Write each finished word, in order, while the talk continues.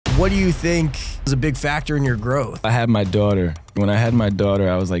What do you think was a big factor in your growth? I had my daughter. When I had my daughter,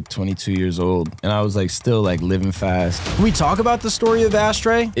 I was like 22 years old, and I was like still like living fast. Can we talk about the story of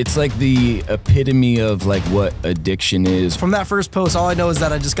Ashtray? It's like the epitome of like what addiction is. From that first post, all I know is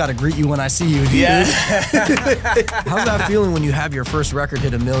that I just gotta greet you when I see you, dude. Yeah. How's that feeling when you have your first record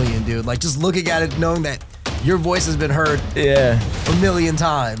hit 1 million, dude? Like just looking at it, knowing that your voice has been heard 1 million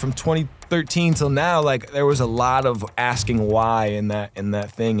times. From 2013 till now, like there was a lot of asking why in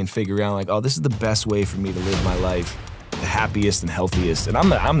that thing and figuring out like, oh, this is the best way for me to live my life. The happiest and healthiest, and I'm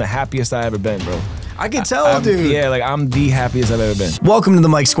the happiest I ever been, bro. I can tell, dude. Yeah, like I'm the happiest I've ever been. Welcome to the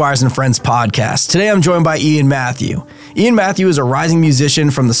Mike Squires and Friends podcast. Today I'm joined by Ian Matthew. Ian Matthew is a rising musician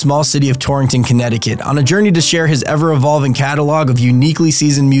from the small city of Torrington, Connecticut, on a journey to share his ever-evolving catalog of uniquely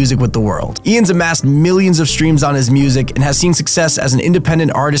seasoned music with the world. Ian's amassed millions of streams on his music and has seen success as an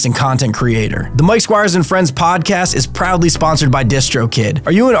independent artist and content creator. The Mike Squires and Friends podcast is proudly sponsored by DistroKid.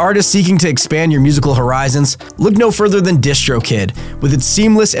 Are you an artist seeking to expand your musical horizons? Look no further than DistroKid. With its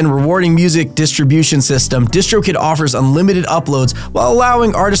seamless and rewarding music distribution system, DistroKid offers unlimited uploads while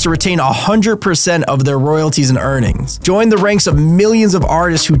allowing artists to retain 100% of their royalties and earnings. Join the ranks of millions of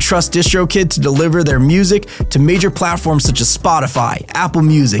artists who trust DistroKid to deliver their music to major platforms such as Spotify, Apple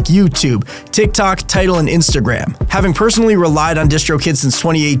Music, YouTube, TikTok, Tidal, and Instagram. Having personally relied on DistroKid since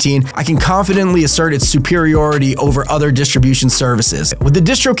 2018, I can confidently assert its superiority over other distribution services. With the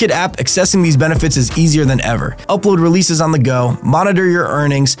DistroKid app, accessing these benefits is easier than ever. Upload releases on the go, monitor your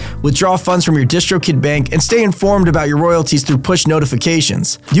earnings, withdraw funds from your DistroKid bank, and stay informed about your royalties through push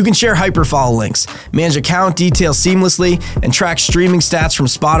notifications. You can share hyperfollow links, manage account details seamlessly, and track streaming stats from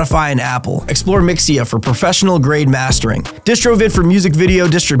Spotify and Apple. Explore Mixia for professional grade mastering, DistroVid for music video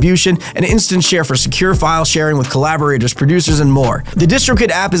distribution, and Instant Share for secure file sharing with collaborators, producers, and more. The DistroKid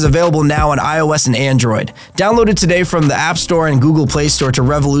app is available now on iOS and Android. Download it today from the App Store and Google Play Store to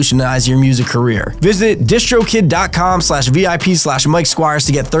revolutionize your music career. Visit distrokid.com/VIP/Mike Squires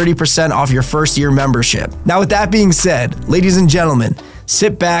to get 30% off your first year membership. Now, with that being said, ladies and gentlemen,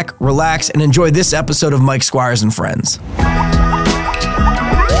 sit back, relax, and enjoy this episode of Mike Squires and Friends.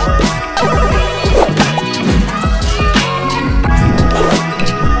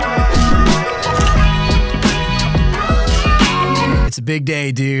 It's a big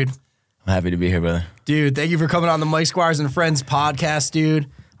day, dude. I'm happy to be here, brother. Dude, thank you for coming on the Mike Squires and Friends podcast, dude.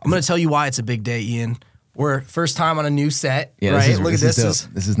 I'm going to tell you why it's a big day, Ian. We're first time on a new set, right? Look at this.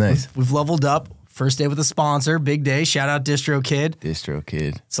 This is nice. We've leveled up. First day with a sponsor. Big day. Shout out DistroKid.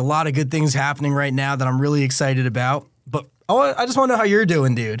 DistroKid. It's a lot of good things happening right now that I'm really excited about. But I just want to know how you're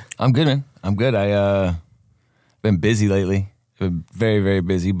doing, dude. I'm good, man. I'm good. Been busy lately. Been very, very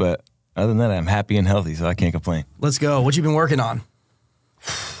busy. But other than that, I'm happy and healthy, so I can't complain. Let's go. What you been working on?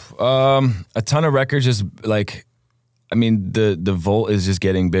 A ton of records. Just like, I mean, the vault is just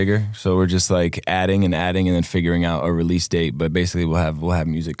getting bigger, so we're just like adding and then figuring out a release date. But basically, we'll have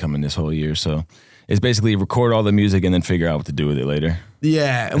music coming this whole year. So it's basically record all the music and then figure out what to do with it later.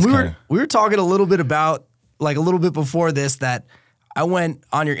 Yeah, and we were talking a little bit about like a little bit before this that I went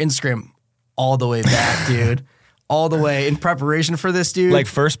on your Instagram all the way back, dude. All the way in preparation for this, dude. Like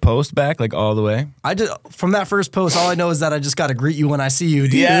first post back, like all the way? From that first post, all I know is that I just got to greet you when I see you,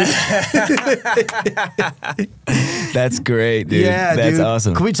 dude. Yeah. That's great, dude. Yeah, That's dude.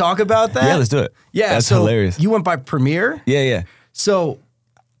 awesome. Can we talk about that? Yeah, let's do it. Yeah, that's so hilarious. You went by Premier? Yeah. So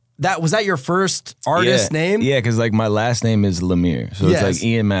was that your first artist name? Yeah, because like my last name is Lemire. So Yes. it's like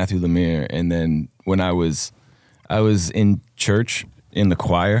Ian Matthew Lemire. And then when I was in church in the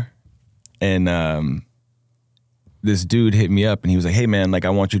choir, and this dude hit me up and he was like, "Hey man, like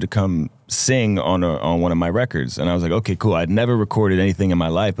I want you to come sing on one of my records." And I was like, "Okay, cool." I'd never recorded anything in my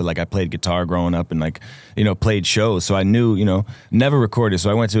life, but like I played guitar growing up and like, played shows. So I knew, never recorded.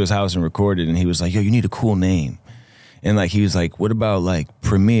 So I went to his house and recorded, and he was like, "Yo, you need a cool name." And like he was like, "What about like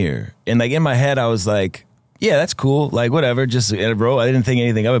Premier?" And like in my head I was like, "Yeah, that's cool. Like whatever." Just I didn't think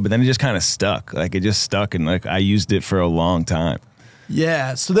anything of it, but then it just kind of stuck. Like it just stuck, and like I used it for a long time.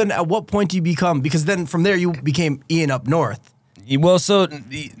 Yeah. So then at what point do you become, because then from there you became Ian Up North. Well, so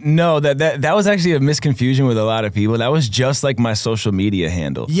no, that was actually a misconfusion with a lot of people. That was just like my social media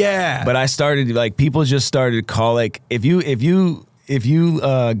handle. Yeah. But I started, like, people just started calling, like, if you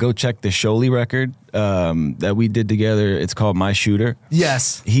go check the Sholey record that we did together, it's called My Shooter.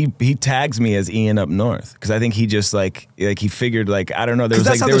 Yes. He tags me as Ian Up North because I think he just like he figured, like, I don't know, there was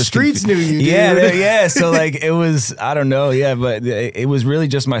that's like how the streets knew you, dude. Yeah. So like it was, I don't know, yeah, but it was really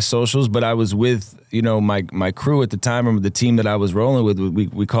just my socials. But I was with my crew at the time, or the team that I was rolling with.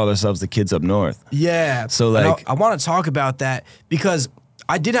 We called ourselves the Kids Up North. Yeah. So like I want to talk about that because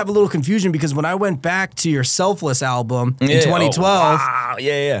I did have a little confusion because when I went back to your Selfless album in 2012, wow.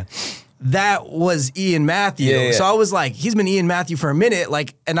 Yeah. that was Ian Matthew. Yeah. So I was like, he's been Ian Matthew for a minute.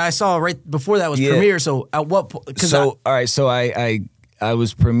 Like, and I saw right before that was Premiere. So at what point? So all right. So I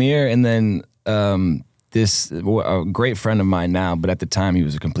was Premiere, and then a great friend of mine now, but at the time he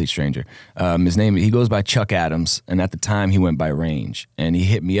was a complete stranger. He goes by Chuck Adams, and at the time he went by Range. And he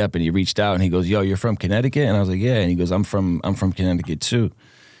hit me up and he reached out and he goes, "Yo, you're from Connecticut?" And I was like, "Yeah." And he goes, "I'm from Connecticut too."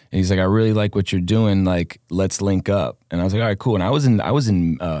 And he's like, "I really like what you're doing. Like, let's link up." And I was like, "All right, cool." And I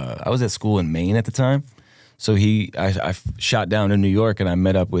was at school in Maine at the time. So I shot down to New York and I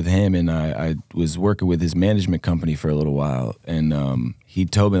met up with him, and I was working with his management company for a little while. And he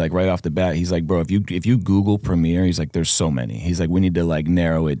told me, like, right off the bat, he's like, "Bro, if you Google Premiere," he's like, "there's so many." He's like, "We need to like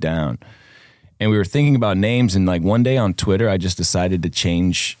narrow it down." And we were thinking about names, and like one day on Twitter, I just decided to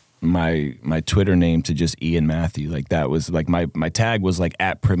change my Twitter name to just Ian Matthew. Like that was like my tag was like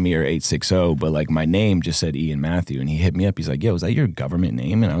 @Premiere860, but like my name just said Ian Matthew. And he hit me up. He's like, "Yo, is that your government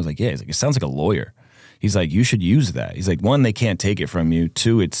name?" And I was like, "Yeah." He's like, "It sounds like a lawyer." He's like, "You should use that." He's like, "One, they can't take it from you.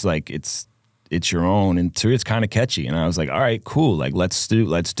 Two, it's like it's your own, and three, it's kind of catchy." And I was like, "All right, cool. Like let's do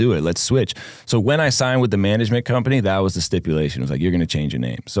it. Let's switch." So when I signed with the management company, that was the stipulation. It was like, "You're going to change your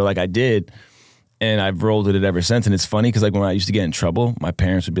name." So like I did. And I've rolled with it ever since. And it's funny because like when I used to get in trouble, my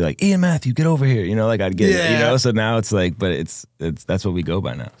parents would be like, "Ian Matthew, get over here." You know, like I'd get it, you know? So now it's like, but it's that's what we go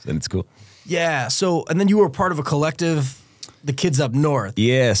by now. And it's cool. Yeah. So, and then you were part of a collective, the Kids Up North.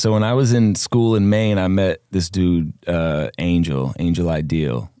 Yeah. So when I was in school in Maine, I met this dude, Angel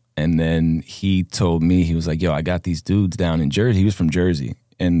Ideal. And then he told me, he was like, "Yo, I got these dudes down in Jersey." He was from Jersey.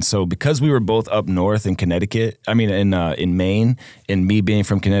 And so because we were both up north in Connecticut, in Maine, and me being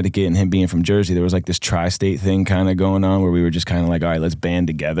from Connecticut and him being from Jersey, there was like this tri-state thing kind of going on where we were just kind of like, all right, let's band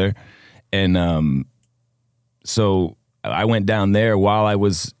together. And so I went down there while I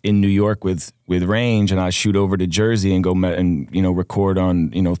was in New York with Range, and I shoot over to Jersey and go record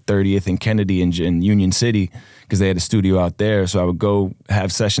on 30th and Kennedy in Union City because they had a studio out there. So I would go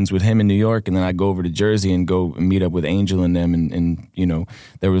have sessions with him in New York, and then I'd go over to Jersey and go meet up with Angel and them. And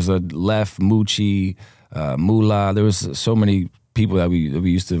there was a Lef, Moochie, Moolah. There was so many people that we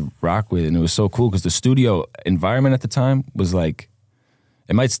used to rock with, and it was so cool because the studio environment at the time was like,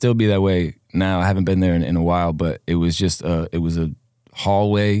 it might still be that way now. I haven't been there in a while, but it was just it was a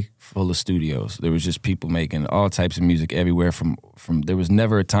hallway full of studios. There was just people making all types of music everywhere. From there was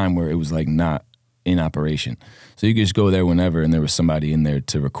never a time where it was like not in operation. So you could just go there whenever, and there was somebody in there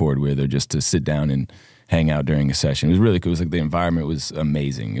to record with, or just to sit down and hang out during a session. It was really cool. It was like the environment was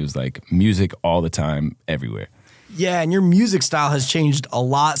amazing. It was like music all the time, everywhere. Yeah, and your music style has changed a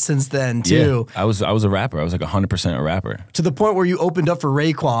lot since then too. Yeah, I was a rapper. I was like 100% a rapper. To the point where you opened up for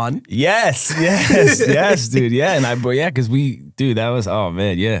Raekwon. Yes, dude. Yeah, and because that was, oh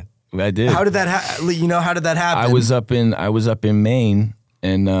man, yeah, I did. How did that how did that happen? I was up in Maine,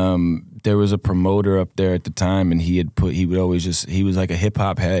 and there was a promoter up there at the time, and he was like a hip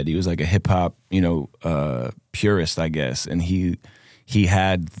hop head. He was like a hip hop, purist, I guess, and he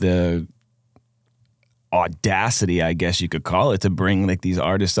had the audacity, I guess you could call it, to bring like these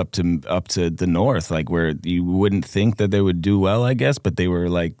artists up to the north, like where you wouldn't think that they would do well, I guess, but they were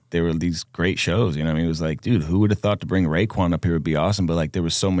these great shows. You know what I mean? It was like, dude, who would have thought to bring Raekwon up here would be awesome? But like there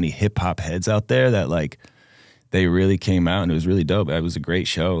was so many hip hop heads out there that like they really came out, and it was really dope. It was a great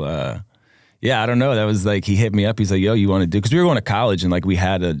show. Yeah, I don't know. That was like, he hit me up. He's like, "Yo, you want to do?" Because we were going to college, and like we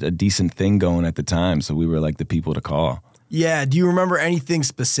had a decent thing going at the time, so we were like the people to call. Yeah. Do you remember anything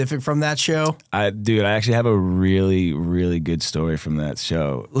specific from that show? I actually have a really, really good story from that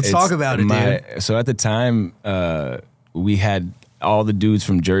show. Let's talk about it, dude. So at the time, we had all the dudes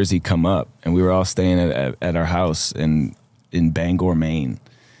from Jersey come up, and we were all staying at our house in Bangor, Maine.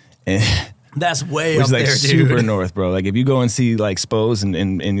 And that's way which up is like there, dude. Super north, bro. Like if you go and see like Spose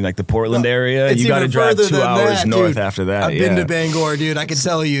in like the Portland area, you got to drive 2 hours north after that. I've been to Bangor, dude. I can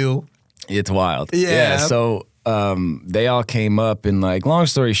tell you. It's wild. Yeah. So they all came up, and like, long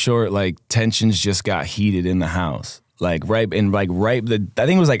story short, like tensions just got heated in the house. I think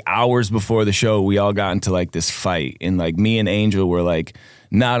it was like hours before the show, we all got into like this fight, and like me and Angel were like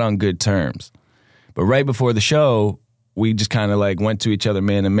not on good terms. But right before the show, we just kind of like went to each other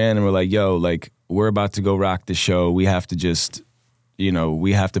man to man, and we're like, "Yo, like we're about to go rock the show. We have to just,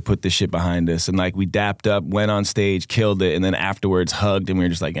 we have to put this shit behind us." And like we dapped up, went on stage, killed it, and then afterwards hugged, and we were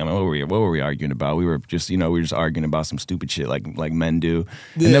just like, what were we arguing about? We were just, arguing about some stupid shit like men do.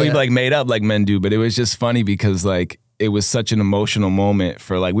 And then we like made up like men do, but it was just funny because like it was such an emotional moment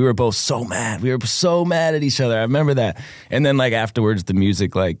for like, we were both so mad. We were so mad at each other. I remember that. And then like afterwards the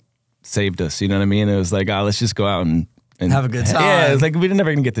music like saved us, you know what I mean? It was like, "Oh, let's just go out and and have a good time. Yeah, it's like we're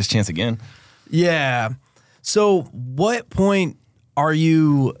never gonna get this chance again. Yeah. So what point are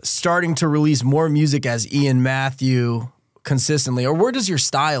you starting to release more music as Ian Matthew consistently, or where does your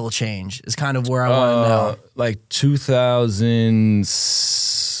style change is kind of where I want to know. Like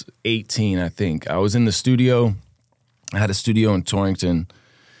 2018, I think. I was in the studio. I had a studio in Torrington,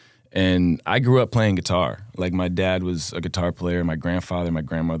 and I grew up playing guitar. Like, my dad was a guitar player, my grandfather, my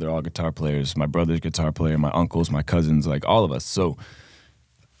grandmother, all guitar players, my brother's a guitar player, my uncles, my cousins, like all of us. So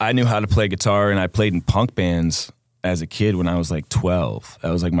I knew how to play guitar, and I played in punk bands as a kid when I was like 12.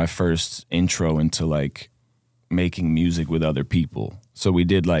 That was like my first intro into like making music with other people. So we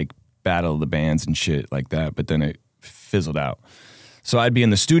did like battle of the bands and shit like that, but then it fizzled out. So I'd be in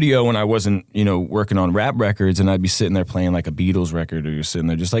the studio when I wasn't, you know, working on rap records, and I'd be sitting there playing like a Beatles record, or sitting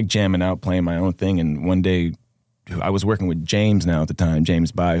there just like jamming out, playing my own thing. And one day I was working with James now at the time,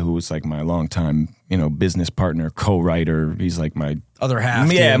 James By, who was like my longtime, you know, business partner, co-writer. He's like my other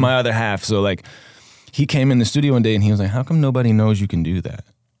half. Yeah, my other half. So like he came in the studio one day and he was like, how come nobody knows you can do that?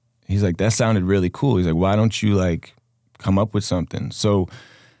 He's like, that sounded really cool. He's like, why don't you like come up with something? So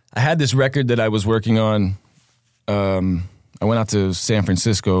I had this record that I was working on. I went out to San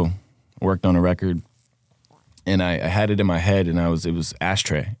Francisco, worked on a record, and I had it in my head, and it was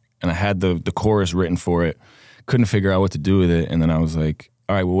Ashtray, and I had the chorus written for it. Couldn't figure out what to do with it, and then I was like,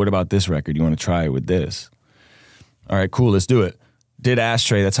 all right, well, what about this record? You want to try it with this? All right, cool, let's do it. Did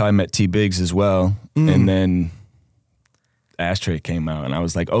Ashtray. That's how I met T Biggs as well, and then Ashtray came out, and I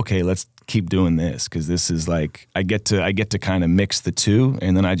was like, okay, let's keep doing this, because this is like I get to kind of mix the two,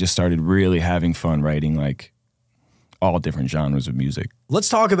 and then I just started really having fun writing like all different genres of music. Let's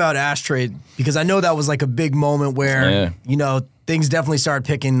talk about Ashtray, because I know that was like a big moment where you know, things definitely started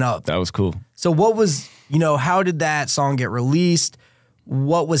picking up. That was cool. So what was, you know, how did that song get released?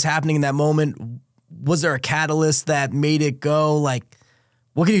 What was happening in that moment? Was there a catalyst that made it go? Like,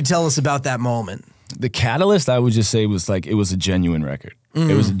 what can you tell us about that moment? The catalyst, I would just say, was like, it was a genuine record.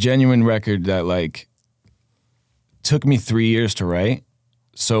 It was a genuine record that like took me 3 years to write.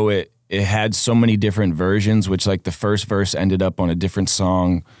 So it had so many different versions, which like the first verse ended up on a different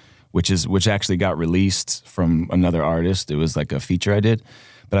song, which actually got released from another artist. It was like a feature I did.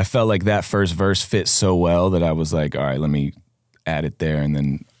 But I felt like that first verse fit so well that I was like, all right, let me add it there, and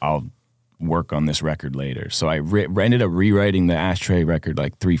then I'll work on this record later. So I ended up rewriting the Ashtray record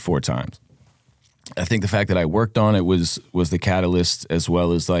like 3-4 times. I think the fact that I worked on it was the catalyst, as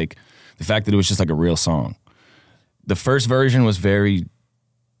well as like the fact that it was just like a real song. The first version was very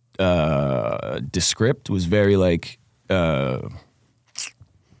descript, was very like what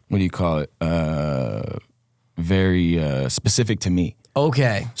do you call it? Very specific to me.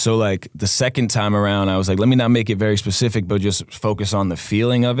 Okay. So like the second time around, I was like, let me not make it very specific, but just focus on the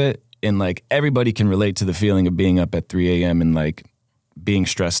feeling of it. And like everybody can relate to the feeling of being up at 3 a.m. and like being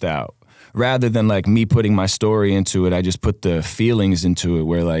stressed out. Rather than like me putting my story into it, I just put the feelings into it,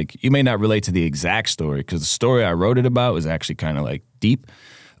 where like you may not relate to the exact story, because the story I wrote it about was actually kind of like deep.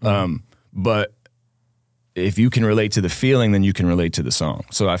 But if you can relate to the feeling, then you can relate to the song.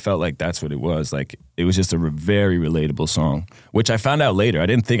 So I felt like that's what it was. Like, it was just a very relatable song, which I found out later. I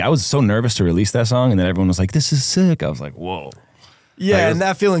was so nervous to release that song, and then everyone was like, this is sick. I was like, whoa. Yeah, and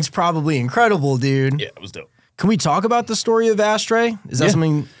that feeling's probably incredible, dude. Yeah, it was dope. Can we talk about the story of Ashtray? Is that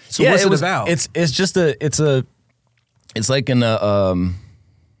something? So what's it about? It's like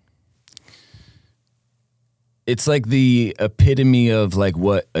it's like the epitome of like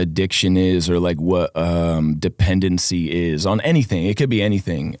what addiction is, or like what dependency is on anything. It could be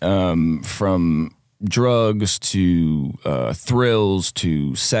anything, from drugs to thrills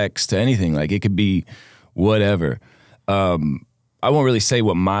to sex to anything. Like, it could be whatever. I won't really say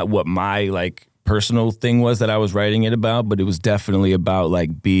what my like personal thing was that I was writing it about, but it was definitely about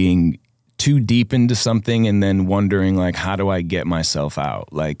like being too deep into something and then wondering like, how do I get myself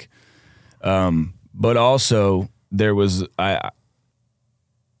out? Like, but also there was,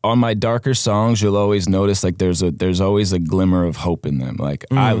 on my darker songs, you'll always notice like there's always a glimmer of hope in them. Like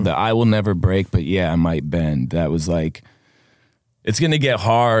I will never break, but yeah, I might bend. That was like, it's going to get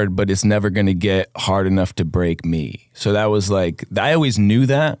hard, but it's never going to get hard enough to break me. So that was like, I always knew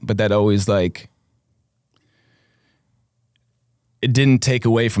that, but that always like, it didn't take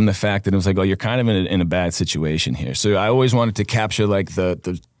away from the fact that it was like, oh, you're kind of in a bad situation here. So I always wanted to capture like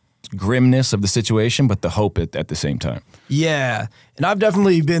the grimness of the situation, but the hope at the same time. Yeah, and I've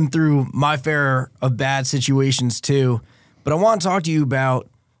definitely been through my fair of bad situations too. But I want to talk to you about,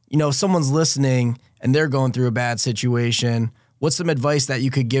 you know, if someone's listening and they're going through a bad situation, what's some advice that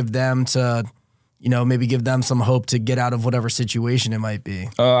you could give them to, you know, maybe give them some hope to get out of whatever situation it might be?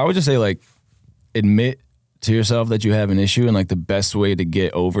 I would just say, like, admit to yourself that you have an issue, and like the best way to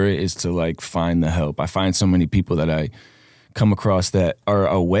get over it is to like find the help. I find so many people that I come across that are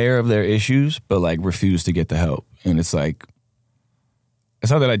aware of their issues but like refuse to get the help. And it's like,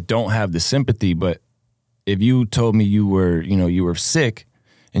 it's not that I don't have the sympathy, but if you told me you were sick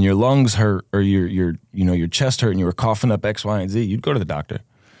and your lungs hurt or your chest hurt and you were coughing up X, Y, and Z, you'd go to the doctor.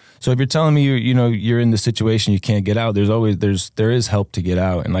 So if you're telling me you're in the situation you can't get out, there is help to get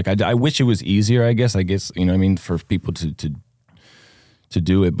out. And like I wish it was easier, I guess, you know what I mean, for people to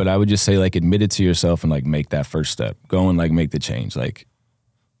do it. But I would just say like admit it to yourself and like make that first step. Go and like make the change. Like,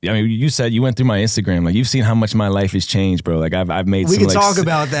 I mean, you said you went through my Instagram. Like, you've seen how much my life has changed, bro. Like, I've made we some, can like, talk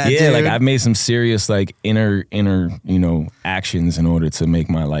about that, yeah, dude. like, I've made some serious, like, inner, actions in order to make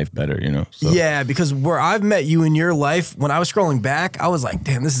my life better, So. Yeah, because where I've met you in your life, when I was scrolling back, I was like,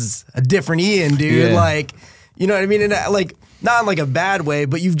 damn, this is a different Ian, dude. Yeah. Like, you know what I mean? And like, not in like a bad way,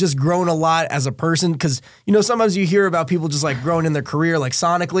 but you've just grown a lot as a person. Because, sometimes you hear about people just like growing in their career, like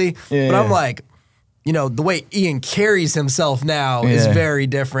sonically. Yeah. But I'm like, the way Ian carries himself now is very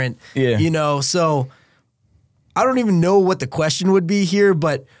different. Yeah. So I don't even know what the question would be here,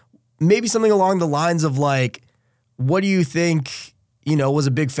 but maybe something along the lines of like, what do you think, was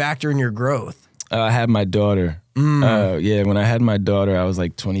a big factor in your growth? I had my daughter. When I had my daughter, I was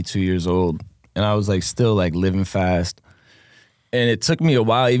like 22 years old, and I was like still like living fast. And it took me a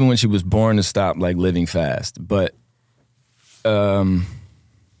while, even when she was born, to stop like living fast. But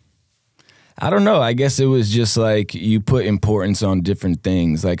I don't know. I guess it was just like you put importance on different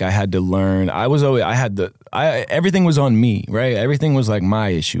things. Like I had to learn. Everything was on me, right? Everything was like my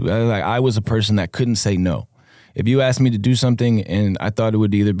issue. I was a person that couldn't say no. If you asked me to do something and I thought it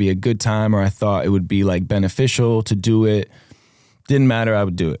would either be a good time or I thought it would be like beneficial to do it, didn't matter, I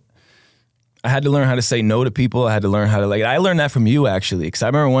would do it. I had to learn how to say no to people. I had to learn how to I learned that from you actually. Because I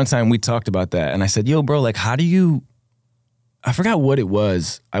remember one time we talked about that and I said, yo, bro, like how do you, I forgot what it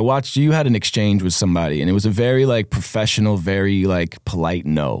was. I watched you had an exchange with somebody and it was a very like professional, very like polite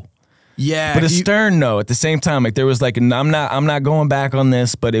no. Yeah. But a stern no at the same time. Like there was like, I'm not going back on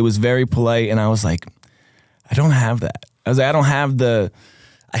this, but it was very polite. And I was like, I don't have that. I was like,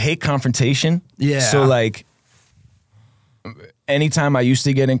 I hate confrontation. Yeah. So like, anytime I used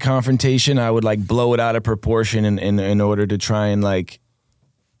to get in confrontation, I would like blow it out of proportion in order to try and like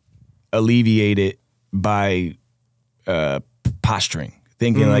alleviate it by posturing,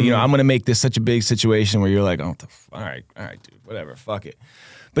 thinking like, I'm going to make this such a big situation where you're like, oh, all right, dude, whatever, fuck it.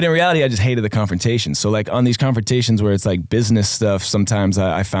 But in reality, I just hated the confrontation. So like on these confrontations where it's like business stuff, sometimes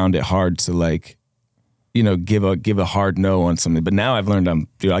I found it hard to like, give a hard no on something. But now I've learned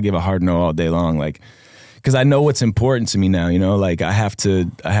I give a hard no all day long, like. Because I know what's important to me now, like I have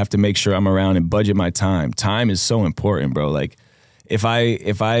to make sure I'm around and budget my time. Time is so important, bro. Like if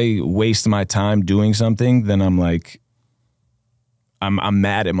I waste my time doing something, then I'm like, I'm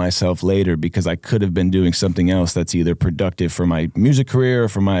mad at myself later because I could have been doing something else that's either productive for my music career or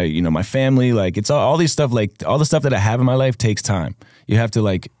for my, my family. Like it's all these stuff, like all the stuff that I have in my life takes time. You have to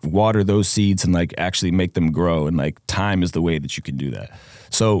like water those seeds and like actually make them grow. And like time is the way that you can do that.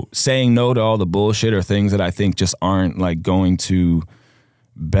 So saying no to all the bullshit or things that I think just aren't like going to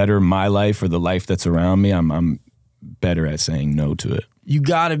better my life or the life that's around me, I'm better at saying no to it. You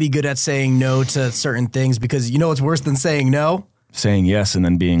got to be good at saying no to certain things because you know what's worse than saying no? Saying yes and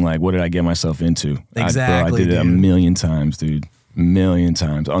then being like, what did I get myself into? Exactly, I did it a million times, dude. Million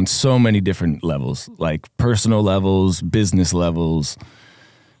times on so many different levels, like personal levels, business levels,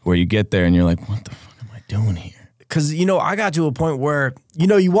 where you get there and you're like, what the fuck am I doing here? Because, I got to a point where,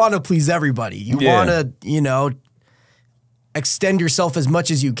 you want to please everybody. You want to, extend yourself as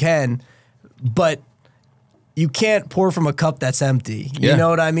much as you can, but you can't pour from a cup that's empty. You know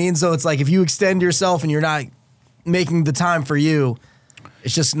what I mean? So it's like if you extend yourself and you're not making the time for you,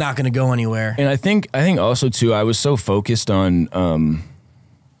 it's just not going to go anywhere. And I think also, too, I was so focused on,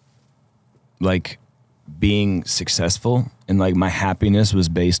 like, being successful and, like, my happiness was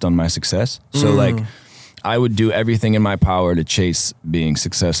based on my success. So, like, I would do everything in my power to chase being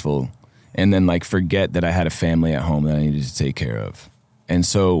successful and then like forget that I had a family at home that I needed to take care of. And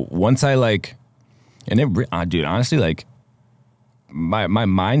so once I like, and it, dude, honestly, like my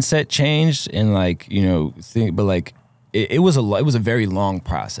mindset changed and like, but like it was a very long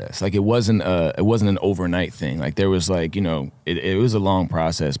process. Like it wasn't an overnight thing. Like there was like, it was a long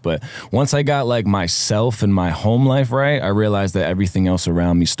process. But once I got like myself and my home life right, I realized that everything else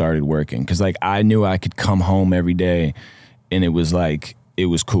around me started working. Cause like I knew I could come home every day and it was like, it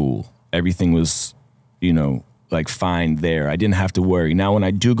was cool. Everything was, like fine there. I didn't have to worry. Now when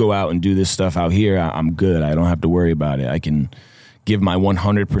I do go out and do this stuff out here, I'm good. I don't have to worry about it. I can give my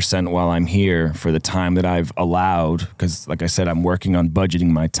 100% while I'm here for the time that I've allowed. Because like I said, I'm working on budgeting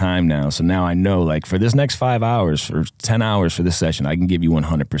my time now. So now I know, like, for this next 5 hours or 10 hours for this session, I can give you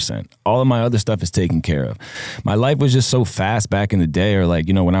 100%. All of my other stuff is taken care of. My life was just so fast back in the day, or like,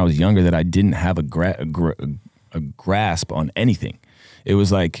 you know, when I was younger, that I didn't have a grasp on anything. It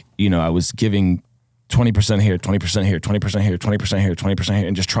was like, you know, I was giving 20% here, 20% here, 20% here, 20% here, 20% here,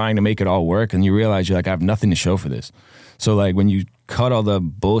 and just trying to make it all work. And you realize you're like, I have nothing to show for this. So like when you cut all the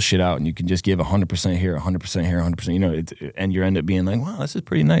bullshit out and you can just give 100% here, 100% here, 100%, you know, and you end up being like, wow, this is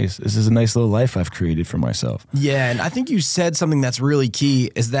pretty nice. This is a nice little life I've created for myself. Yeah, and I think you said something that's really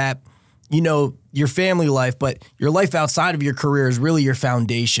key is that, you know, your family life, but your life outside of your career is really your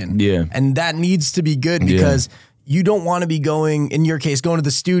foundation. Yeah. And that needs to be good because you don't want to be going, in your case, going to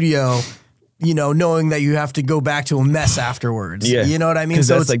the studio, you know, knowing that you have to go back to a mess afterwards. Yeah. You know what I mean? Because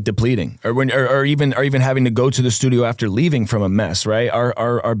so that's like depleting. Or even having to go to the studio after leaving from a mess, right?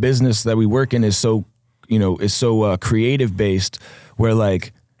 Our business that we work in is so, you know, creative based, where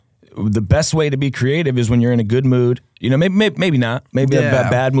like the best way to be creative is when you're in a good mood. You know, maybe not. Maybe a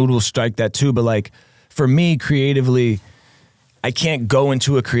bad mood will strike that too. But like for me, creatively, I can't go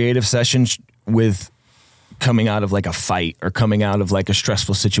into a creative session with coming out of like a fight or coming out of like a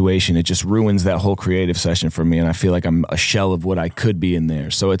stressful situation. It just ruins that whole creative session for me. And I feel like I'm a shell of what I could be in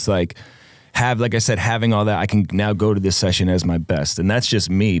there. So it's like, like I said, having all that, I can now go to this session as my best. And that's just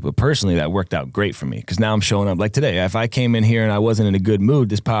me. But personally, that worked out great for me because now I'm showing up. Like today, if I came in here and I wasn't in a good mood,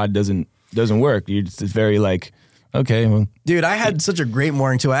 this pod doesn't work. It's very like, okay. Well. Dude, I had such a great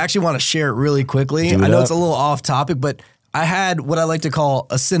morning too. I actually want to share it really quickly. I know it's a little off topic, but I had what I like to call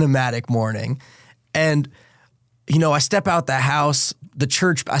a cinematic morning. And you know, I step out the house, the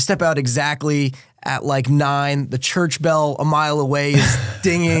church, I step out exactly at like 9. The church bell a mile away is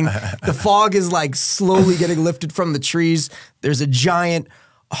dinging. The fog is like slowly getting lifted from the trees. There's a giant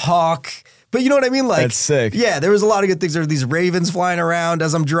hawk. But you know what I mean? Like, that's sick. Yeah, there was a lot of good things. There were these ravens flying around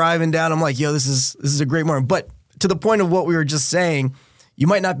as I'm driving down. I'm like, yo, this is a great morning. But to the point of what we were just saying, you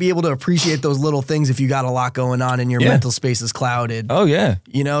might not be able to appreciate those little things if you got a lot going on and your mental space is clouded. Oh, yeah.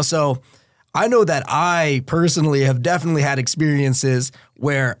 You know, so I know that I personally have definitely had experiences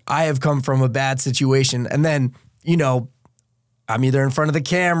where I have come from a bad situation and then, you know, I'm either in front of the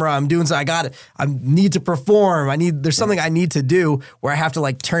camera, I'm doing so, I need to perform, there's something I need to do where I have to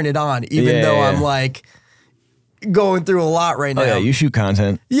like turn it on, even though I'm like going through a lot right now. Oh yeah, you shoot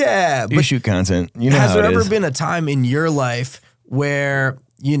content. Yeah. You shoot content. You know has there ever been a time in your life where,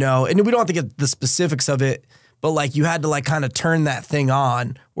 you know, and we don't have to get the specifics of it, but like you had to like kind of turn that thing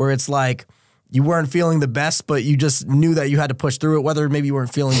on where it's like, you weren't feeling the best, but you just knew that you had to push through it, whether maybe you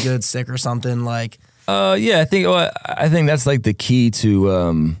weren't feeling good, sick or something like. Yeah, I think that's like the key to, I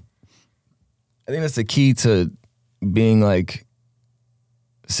think that's the key to being like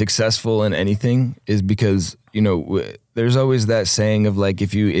successful in anything is because, you know, there's always that saying of like,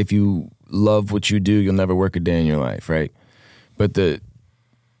 if you love what you do, you'll never work a day in your life. Right. But the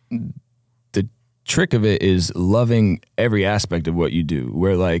trick of it is loving every aspect of what you do,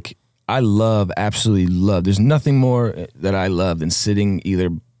 where like, I absolutely love. There's nothing more that I love than sitting either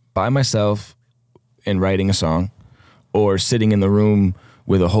by myself and writing a song or sitting in the room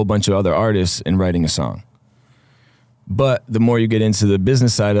with a whole bunch of other artists and writing a song. But the more you get into the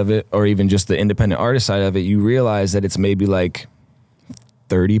business side of it or even just the independent artist side of it, you realize that it's maybe like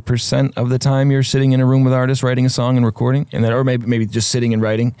 30% of the time you're sitting in a room with artists writing a song and recording, and then or maybe just sitting and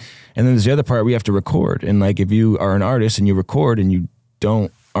writing. And then there's the other part we have to record. And like if you are an artist and you record and you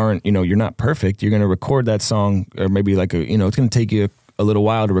aren't, you know, you're not perfect, you're going to record that song or maybe like it's going to take you a little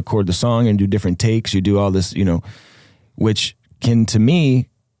while to record the song and do different takes. You do all this, you know, which can, to me,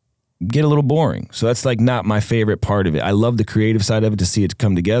 get a little boring. So that's like not my favorite part of it. I love the creative side of it to see it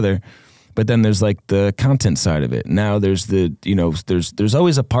come together. But then there's like the content side of it. Now there's the, you know, there's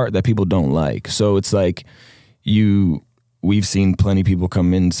always a part that people don't like. So it's like we've seen plenty of people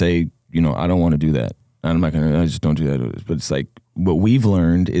come in and say, you know, I don't want to do that. I just don't do that. But it's like, what we've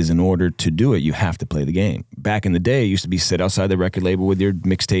learned is in order to do it, you have to play the game. Back in the day, it used to be sit outside the record label with your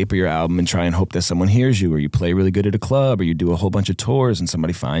mixtape or your album and try and hope that someone hears you, or you play really good at a club, or you do a whole bunch of tours and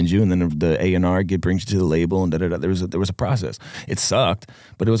somebody finds you, and then the A&R brings you to the label, and da-da-da. There was a process. It sucked,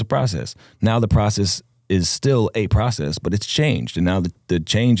 but it was a process. Now the process is still a process, but it's changed. And now the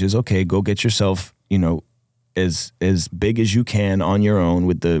change is, okay, go get yourself, you know, as big as you can on your own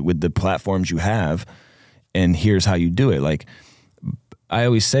with the platforms you have, and here's how you do it. Like, I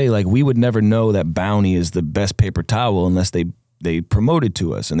always say, like, we would never know that Bounty is the best paper towel unless they promoted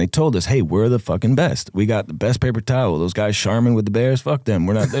to us and they told us, hey, we're the fucking best. We got the best paper towel. Those guys Charmin with the Bears, fuck them.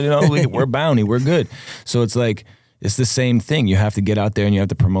 We're not, you know, we're Bounty. We're good. So it's like, it's the same thing. You have to get out there and you have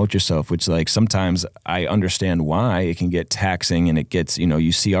to promote yourself, which like sometimes I understand why it can get taxing, and it gets, you know,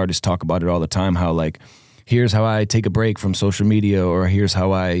 you see artists talk about it all the time, how like, here's how I take a break from social media, or here's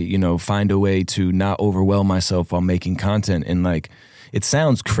how I, you know, find a way to not overwhelm myself while making content. And like, it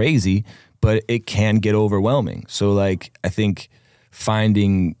sounds crazy, but it can get overwhelming. So like, I think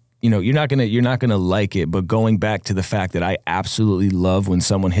finding, you know, you're not gonna like it, but going back to the fact that I absolutely love when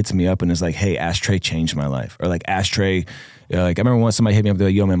someone hits me up and is like, hey, Ashtray changed my life. Or like Ashtray, like I remember once somebody hit me up, they're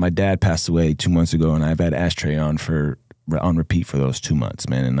like, yo man, my dad passed away 2 months ago and I've had Ashtray on repeat for those 2 months,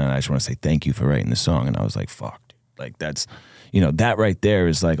 man. And I just want to say thank you for writing the song. And I was like, fuck, dude. Like that's, you know, that right there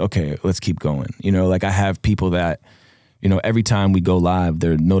is like, okay, let's keep going. You know, like I have people that, you know, every time we go live,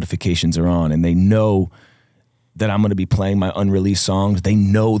 their notifications are on and they know that I'm going to be playing my unreleased songs. They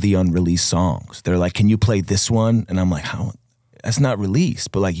know the unreleased songs. They're like, can you play this one? And I'm like, how? That's not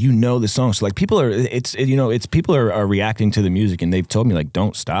released, but like, you know the song. So like people are, people are reacting to the music, and they've told me like,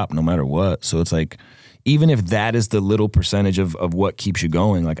 don't stop no matter what. So it's like, even if that is the little percentage of what keeps you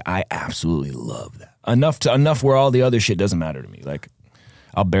going, like I absolutely love that. Enough where all the other shit doesn't matter to me. Like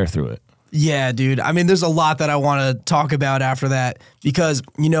I'll bear through it. Yeah, dude. I mean, there's a lot that I want to talk about after that because,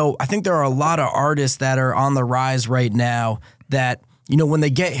 you know, I think there are a lot of artists that are on the rise right now that, you know, when they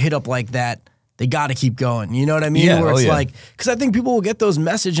get hit up like that, they got to keep going. You know what I mean? Yeah, Where it's yeah. like, because I think people will get those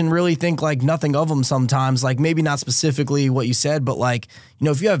message and really think like nothing of them sometimes. Like maybe not specifically what you said, but like, you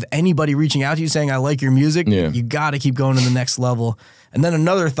know, if you have anybody reaching out to you saying, I like your music, you got to keep going to the next level. And then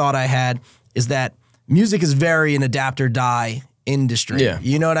another thought I had is that music is very an adapt or die industry. Yeah.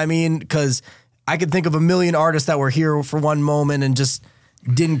 You know what I mean? Because I could think of a million artists that were here for one moment and just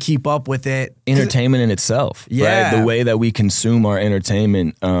didn't keep up with it. Entertainment in itself. Yeah. Right? The way that we consume our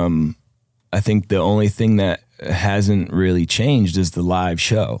entertainment, I think the only thing that hasn't really changed is the live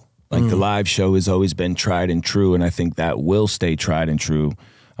show. Like the live show has always been tried and true, and I think that will stay tried and true.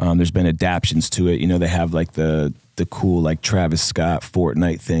 There's been adaptions to it. You know, they have like the cool like Travis Scott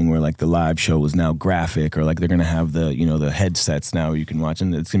Fortnite thing where like the live show is now graphic, or like they're gonna have the, you know, the headsets now where you can watch,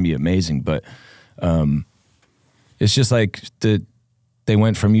 and it's gonna be amazing. But it's just like they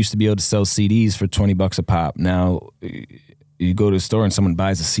went from used to be able to sell CDs for $20 a pop. Now you go to a store and someone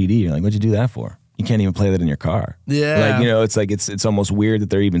buys a CD, you're like, what'd you do that for? You can't even play that in your car. Yeah. Like, you know, it's like, it's almost weird that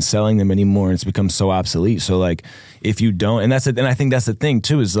they're even selling them anymore, and it's become so obsolete. So like, if you don't, and I think that's the thing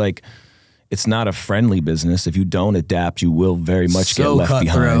too, is like, it's not a friendly business. If you don't adapt, you will very much get left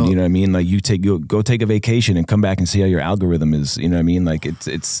behind. You know what I mean? Like you go take a vacation and come back and see how your algorithm is. You know what I mean? Like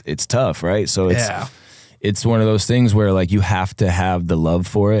it's tough, right? So it's one of those things where like you have to have the love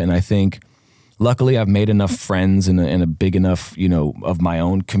for it. And I think luckily I've made enough friends in a big enough, you know, of my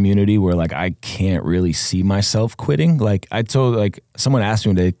own community where like I can't really see myself quitting. Like I told, like someone asked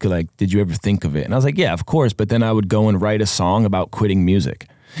me one day, like, did you ever think of it? And I was like, yeah, of course. But then I would go and write a song about quitting music.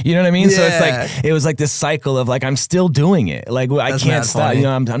 You know what I mean? Yeah. So it's like, it was like this cycle of like, I'm still doing it. Like I can't stop. Funny. You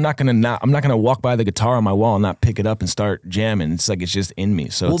know, I'm not gonna walk by the guitar on my wall and not pick it up and start jamming. It's like, it's just in me.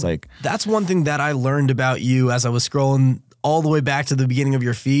 So it's like, that's one thing that I learned about you as I was scrolling all the way back to the beginning of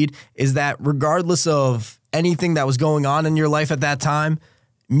your feed, is that regardless of anything that was going on in your life at that time,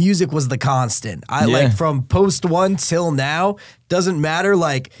 music was the constant. Like from post one till now, doesn't matter.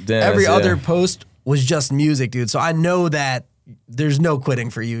 Like every other post was just music, dude. So I know that there's no quitting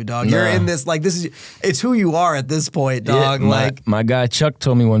for you, dog. You're in this, like, it's who you are at this point, dog. Yeah, my guy Chuck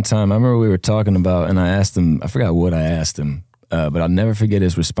told me one time, I remember we were talking about, and I asked him, I forgot what I asked him, but I'll never forget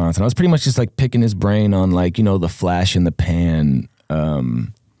his response. And I was pretty much just like picking his brain on like, you know, the flash in the pan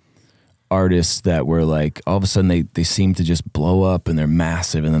artists that were like, all of a sudden they seem to just blow up and they're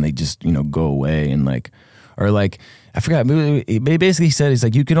massive and then they just, you know, go away. And like, or like, I forgot, he basically said, he's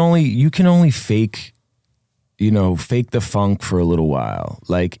like, you can only fake, you know, fake the funk for a little while.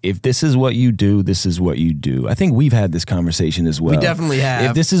 Like, if this is what you do, this is what you do. I think we've had this conversation as well. We definitely have.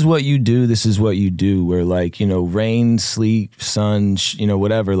 If this is what you do, this is what you do. Where like, you know, rain, sleet, sun, you know,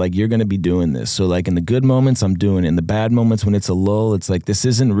 whatever, like you're going to be doing this. So like in the good moments, I'm doing it. In the bad moments when it's a lull, it's like, this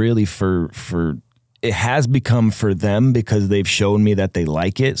isn't really for it has become for them because they've shown me that they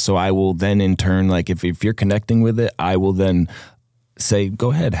like it. So I will then in turn, like if you're connecting with it, I will then say, go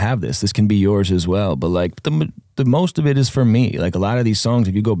ahead, have this. This can be yours as well. But like the most of it is for me. Like a lot of these songs,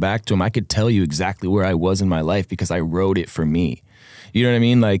 if you go back to them, I could tell you exactly where I was in my life because I wrote it for me. You know what I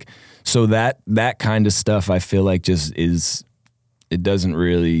mean? Like, so that kind of stuff I feel like just is, it doesn't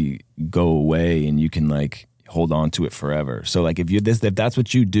really go away and you can like hold on to it forever. So like if that's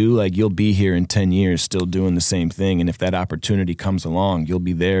what you do, like you'll be here in 10 years still doing the same thing. And if that opportunity comes along, you'll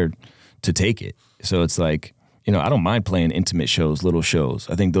be there to take it. So it's like, you know, I don't mind playing intimate shows, little shows.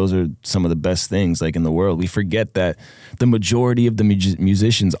 I think those are some of the best things like in the world. We forget that the majority of the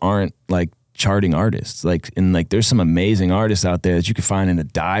musicians aren't like charting artists. Like, and like there's some amazing artists out there that you can find in a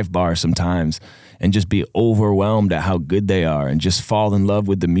dive bar sometimes and just be overwhelmed at how good they are and just fall in love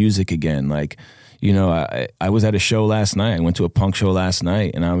with the music again. Like, you know, I was at a show last night. I went to a punk show last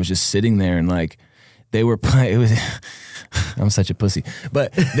night and I was just sitting there and like they were playing, it was I'm such a pussy.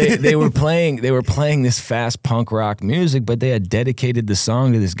 But they were playing this fast punk rock music, but they had dedicated the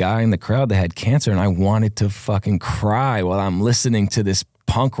song to this guy in the crowd that had cancer, and I wanted to fucking cry while I'm listening to this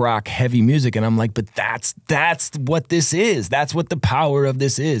punk rock heavy music. And I'm like, but that's what this is. That's what the power of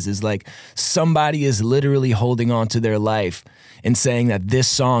this is like somebody is literally holding on to their life and saying that this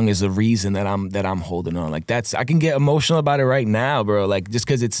song is the reason that I'm holding on. Like I can get emotional about it right now, bro. Like just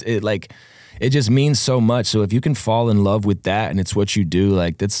because it just means so much. So if you can fall in love with that and it's what you do,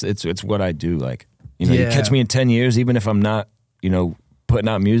 like it's what I do. Like, you know, you catch me in 10 years, even if I'm not, you know, putting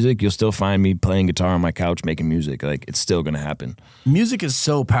out music, you'll still find me playing guitar on my couch, making music. Like it's still going to happen. Music is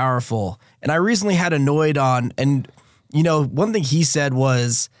so powerful. And I recently had Annoyed on, and, you know, one thing he said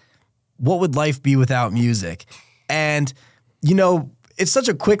was, what would life be without music? And, you know, it's such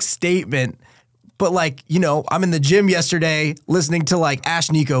a quick statement. But like, you know, I'm in the gym yesterday listening to like Ash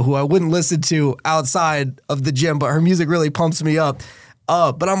Nico, who I wouldn't listen to outside of the gym, but her music really pumps me up.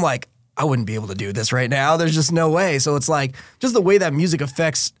 But I'm like, I wouldn't be able to do this right now. There's just no way. So it's like just the way that music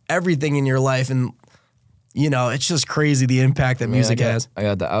affects everything in your life. And, you know, it's just crazy the impact that music has. I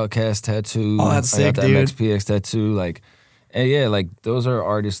got the Outkast tattoo. Oh, that's sick, dude. I got the MXPX tattoo. Like, and yeah, like those are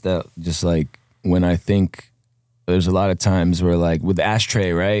artists that just like when I think, there's a lot of times where like with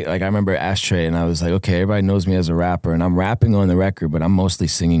Ashtray, right? Like I remember Ashtray and I was like, okay, everybody knows me as a rapper and I'm rapping on the record, but I'm mostly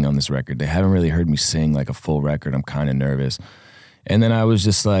singing on this record. They haven't really heard me sing like a full record. I'm kind of nervous. And then I was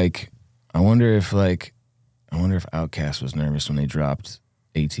just like, I wonder if Outkast was nervous when they dropped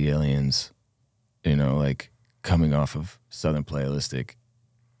AT Aliens, you know, like coming off of Southern Playalistic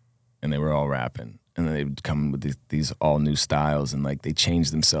and they were all rapping and then they would come with these all new styles and like they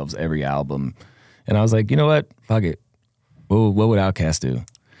changed themselves every album. And I was like, you know what? Fuck it. What would Outkast do?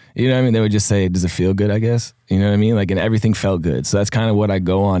 You know what I mean? They would just say, does it feel good, I guess? You know what I mean? Like, and everything felt good. So that's kind of what I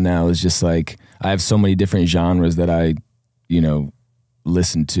go on now is just like, I have so many different genres that I, you know,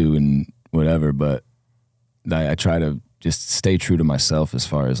 listen to and whatever, but I try to just stay true to myself as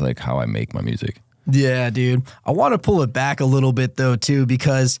far as like how I make my music. Yeah, dude. I want to pull it back a little bit though, too,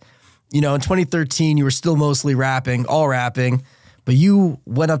 because, you know, in 2013, you were still mostly rapping, all rapping, but you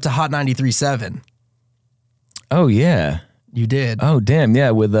went up to Hot 93.7. Oh, yeah. You did. Oh, damn.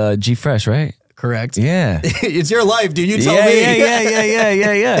 Yeah, with G Fresh, right? Correct. Yeah. It's your life, dude. You tell me.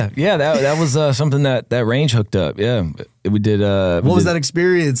 Yeah. Yeah, that was something that Range hooked up. Yeah. We did. What was that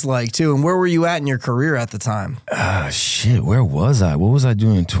experience like, too? And where were you at in your career at the time? Shit. Where was I? What was I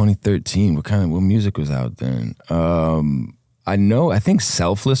doing in 2013? What music was out then? I think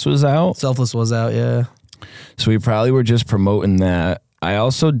Selfless was out. Selfless was out, yeah. So we probably were just promoting that. I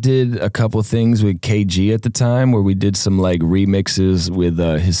also did a couple things with KG at the time where we did some like remixes with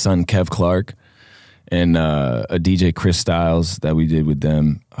his son Kev Clark and a DJ Chris Styles that we did with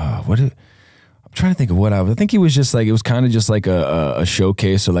them. I'm trying to think of what I think he was just like, it was kind of just like a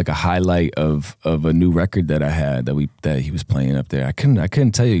showcase or like a highlight of a new record that I had that he was playing up there. I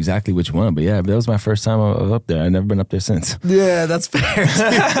couldn't tell you exactly which one, but yeah, that was my first time I was up there. I've never been up there since. Yeah, that's fair.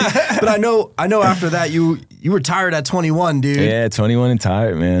 But I know after that you retired at 21, dude. Yeah, 21 and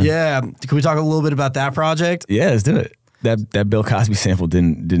tired, man. Yeah. Can we talk a little bit about that project? Yeah, let's do it. That Bill Cosby sample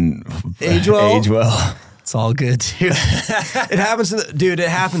didn't age well. Age well. It's all good, dude. It happens, dude. It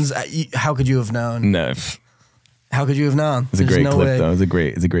happens. How could you have known? No. How could you have known? It's a great clip, though. It's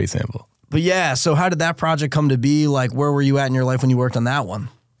a great sample. But yeah, so how did that project come to be? Like, where were you at in your life when you worked on that one?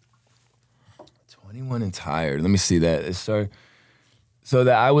 21 and tired. Let me see that. So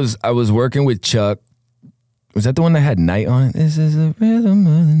that I was working with Chuck. Was that the one that had Night on it? This is a rhythm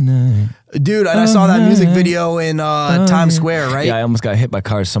of the night. Dude, and I saw that music video in Times Square, right? Yeah, I almost got hit by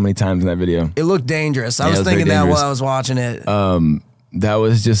cars so many times in that video. It looked dangerous. I was thinking that while I was watching it. That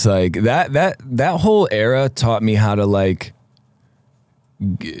was just like, that whole era taught me how to like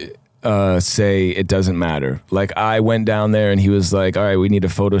say it doesn't matter. Like I went down there and he was like, all right, we need a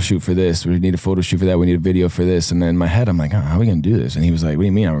photo shoot for this. We need a photo shoot for that. We need a video for this. And then in my head, I'm like, how are we going to do this? And he was like, what do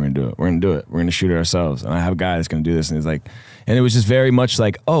you mean how we're going to do it? We're going to do it. We're going to shoot it ourselves. And I have a guy that's going to do this. And he's like, and it was just very much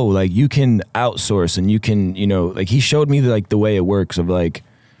like, oh, like you can outsource and you can, you know, like he showed me like the way it works of like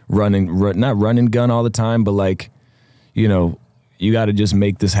not run and gun all the time, but like, you know, you got to just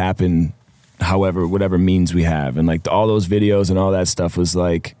make this happen however, whatever means we have. And like all those videos and all that stuff was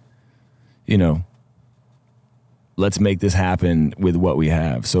like, you know, let's make this happen with what we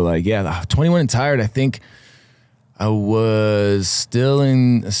have. So like, yeah, 21 and Tired, I think I was still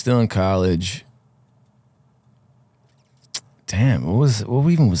in college. Damn, what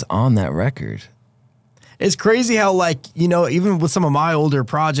even was on that record? It's crazy how, like, you know, even with some of my older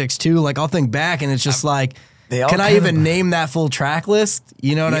projects too, like I'll think back and it's just like, can I even name that full track list?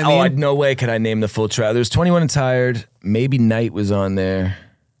 You know what I mean? Oh, no way could I name the full track. There's 21 and Tired. Maybe Night was on there.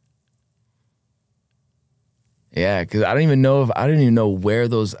 Yeah, because I don't even know where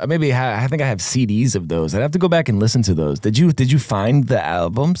those. Maybe I think I have CDs of those. I'd have to go back and listen to those. Did you find the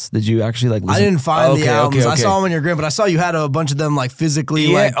albums? Did you actually like? Listen? I didn't find the albums. I saw them on your gram, but I saw you had a bunch of them like physically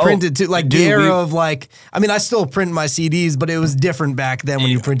like printed too. Like the era of like. I mean, I still print my CDs, but it was different back then when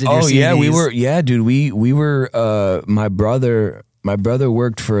you printed your CDs. Oh yeah, we were. Yeah, dude, we were. My brother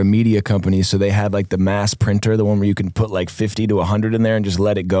worked for a media company, so they had like the mass printer, the one where you can put like 50 to 100 in there and just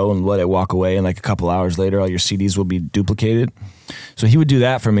let it go and let it walk away. And like a couple hours later, all your CDs will be duplicated. So he would do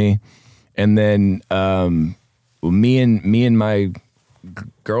that for me. And then me and my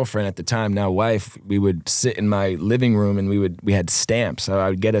girlfriend at the time, now wife, we would sit in my living room and we had stamps. So I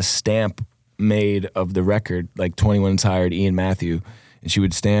would get a stamp made of the record, like 21 and Tired, Ian Matthew. And she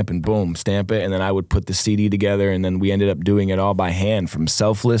would stamp and boom, stamp it. And then I would put the CD together. And then we ended up doing it all by hand, from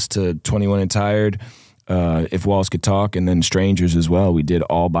Selfless to 21 and Tired, If Walls Could Talk, and then Strangers as well. We did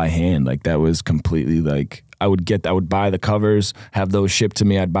all by hand. Like that was completely like, I would buy the covers, have those shipped to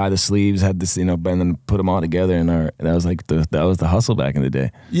me. I'd buy the sleeves, had this, you know, and then put them all together. And that was like that was the hustle back in the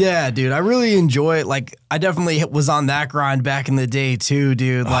day. Yeah, dude, I really enjoy it. Like I definitely was on that grind back in the day too,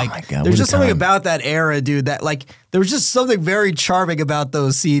 dude. Like, oh my God, there's just something about that era, dude, that like, there was just something very charming about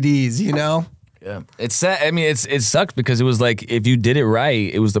those CDs, you know? Yeah, it's sad. I mean, it sucks because it was like, if you did it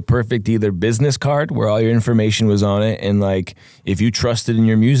right, it was the perfect either business card where all your information was on it. And like, if you trusted in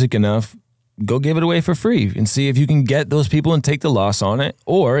your music enough, go give it away for free and see if you can get those people and take the loss on it.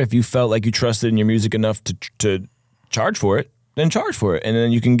 Or if you felt like you trusted in your music enough to charge for it, then charge for it. And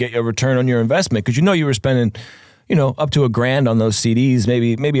then you can get a return on your investment because you know you were spending, you know, up to $1,000 on those CDs,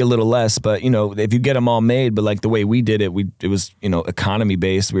 maybe a little less. But, you know, if you get them all made, but like the way we did it, it was, you know, economy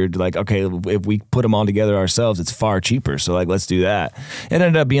based. We were like, okay, if we put them all together ourselves, it's far cheaper. So like, let's do that. It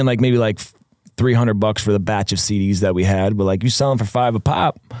ended up being like maybe like $300 for the batch of CDs that we had. But like you sell them for $5 a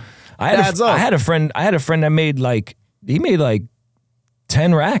pop. I had a friend that made like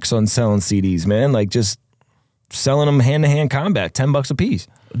 10 racks on selling CDs, man. Like just selling them hand-to-hand combat, $10 a piece.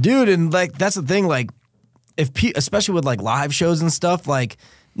 Dude, and like that's the thing, like especially with like live shows and stuff, like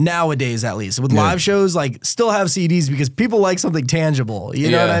nowadays at least, with live shows, like still have CDs because people like something tangible. You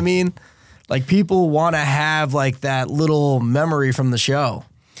know what I mean? Like people want to have like that little memory from the show.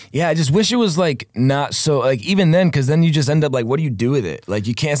 Yeah, I just wish it was like not so like even then, because then you just end up like, what do you do with it? Like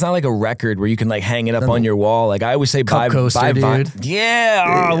you can't. It's not like a record where you can like hang it up on your wall. Like I always say, buy dude.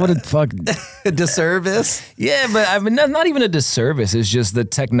 Yeah, what a fuck disservice. Yeah, but I mean, not even a disservice. It's just the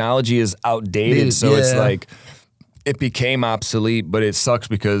technology is outdated, dude, so it's like it became obsolete. But it sucks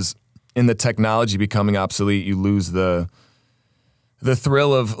because in the technology becoming obsolete, you lose the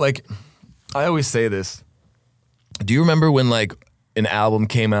thrill of like. I always say this. Do you remember when like an album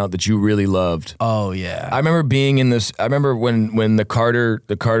came out that you really loved? Oh yeah. I remember being in this. I remember when the Carter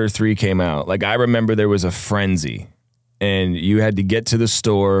 3 came out. Like I remember there was a frenzy, and you had to get to the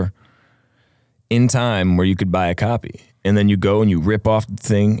store in time where you could buy a copy. And then you go and you rip off the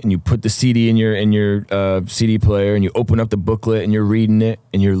thing and you put the CD in your CD player and you open up the booklet and you're reading it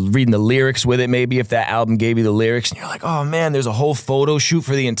and you're reading the lyrics with it. Maybe if that album gave you the lyrics and you're like, oh man, there's a whole photo shoot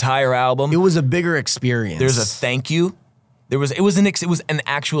for the entire album. It was a bigger experience. There's a thank you. It was an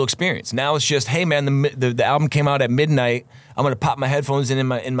actual experience. Now it's just, hey man, the album came out at midnight. I'm gonna pop my headphones in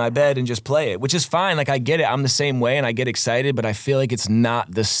my bed and just play it, which is fine. Like I get it. I'm the same way and I get excited, but I feel like it's not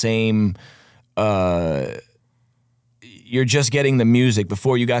the same. You're just getting the music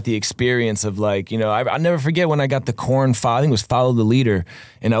before you got the experience of like, you know, I'll never forget when I got the Korn file. I think it was Follow the Leader,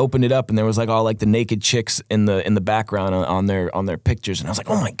 and I opened it up and there was like all like the naked chicks in the background on their pictures, and I was like,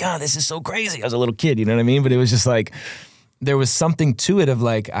 oh my God, this is so crazy. I was a little kid, you know what I mean? But it was just like, there was something to it of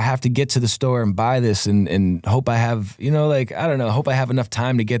like, I have to get to the store and buy this and hope I have, you know, like, I don't know, hope I have enough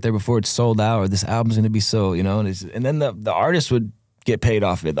time to get there before it's sold out or this album's gonna be so, you know, and then the artist would get paid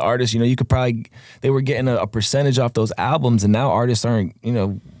off of it. The artists, you know, you could probably, they were getting a percentage off those albums, and now artists aren't, you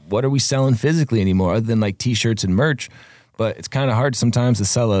know, what are we selling physically anymore other than like t-shirts and merch? But it's kind of hard sometimes to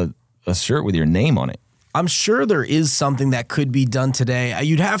sell a shirt with your name on it. I'm sure there is something that could be done today.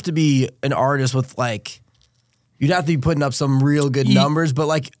 You'd have to be an artist with like, you'd have to be putting up some real good numbers, but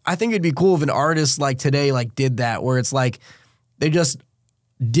like, I think it'd be cool if an artist like today like did that, where it's like, they just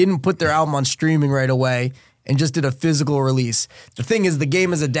didn't put their album on streaming right away, and just did a physical release. The thing is, the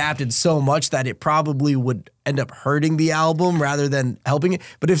game has adapted so much that it probably would end up hurting the album rather than helping it.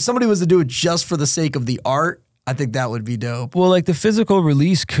 But if somebody was to do it just for the sake of the art, I think that would be dope. Well, like the physical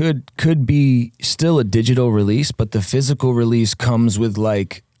release could be still a digital release, but the physical release comes with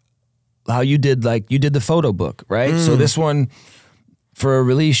like how you did the photo book, right? So this one, for a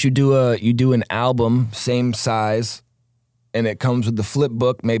release, you do an album, same size, and it comes with the flip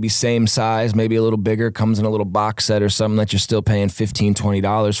book, maybe same size, maybe a little bigger, comes in a little box set or something that you're still paying $15,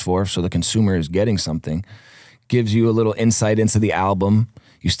 $20 for, so the consumer is getting something. Gives you a little insight into the album.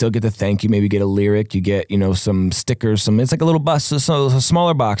 You still get the thank you, maybe get a lyric, you get, some stickers, it's like a little bus, so a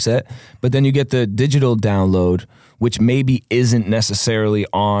smaller box set, but then you get the digital download, which maybe isn't necessarily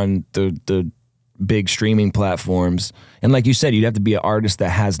on the big streaming platforms. And like you said, you'd have to be an artist that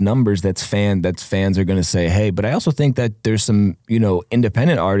has numbers that fans are going to say, hey, but I also think that there's some,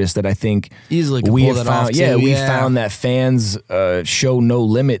 independent artists that I think easily we have found. We found that fans show no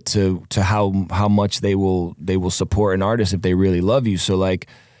limit to how much they will support an artist if they really love you. So like,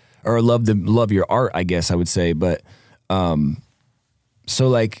 or love your art, I guess I would say. But so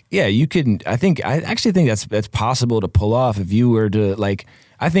like, yeah, you can. I actually think that's possible to pull off if you were to like.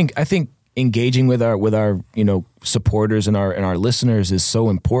 I think engaging with our supporters and our listeners is so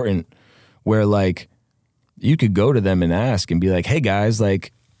important, where like you could go to them and ask and be like, hey guys,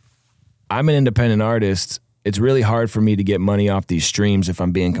 like I'm an independent artist. It's really hard for me to get money off these streams, if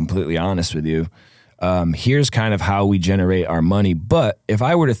I'm being completely honest with you. Here's kind of how we generate our money. But if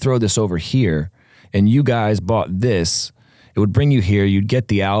I were to throw this over here and you guys bought this, it would bring you here. You'd get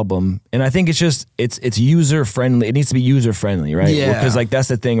the album, and I think it's user friendly. It needs to be user friendly, right? Yeah. Because like that's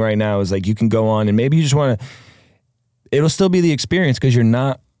the thing right now is like you can go on and maybe you just want to. It'll still be the experience because you're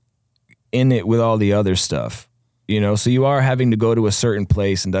not in it with all the other stuff, So you are having to go to a certain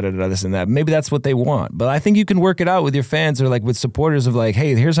place and this and that. Maybe that's what they want, but I think you can work it out with your fans or like with supporters of like,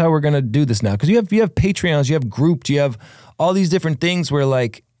 hey, here's how we're gonna do this now. Because you have Patreons, you have grouped, you have all these different things where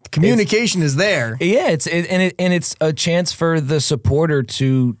like. Communication is there. Yeah, it's a chance for the supporter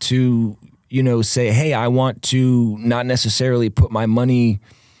to say, hey, I want to not necessarily put my money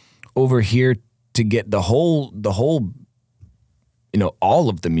over here to get the whole all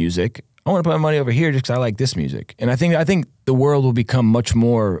of the music. I want to put my money over here just because I like this music. And I think the world will become much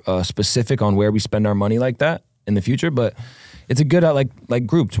more specific on where we spend our money like that in the future. But it's a good like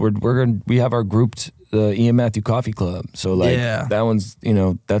grouped. We have our grouped. The Ian Matthew Coffee Club. So like that one's,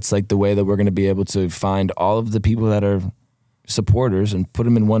 that's like the way that we're going to be able to find all of the people that are supporters and put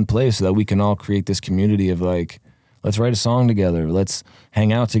them in one place so that we can all create this community of like, let's write a song together. Let's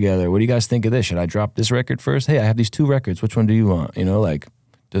hang out together. What do you guys think of this? Should I drop this record first? Hey, I have these 2 records. Which one do you want? And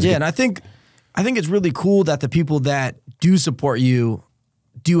I think it's really cool that the people that do support you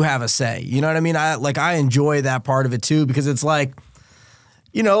do have a say. You know what I mean? I enjoy that part of it too, because it's like,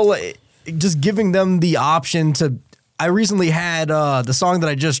 just giving them the option to. I recently had the song that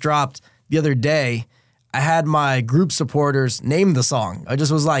I just dropped the other day. I had my group supporters name the song. I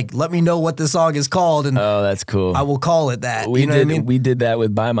just was like, let me know what this song is called, and oh, that's cool. I will call it that. We did that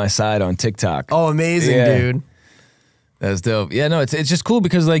with By My Side on TikTok. Oh, amazing, dude. That's dope. Yeah, no, it's just cool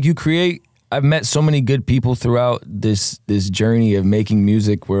because like you create. I've met so many good people throughout this journey of making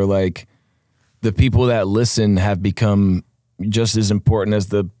music, where like the people that listen have become just as important as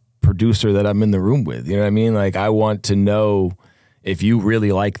the producer that I'm in the room with. You know what I mean? Like I want to know if you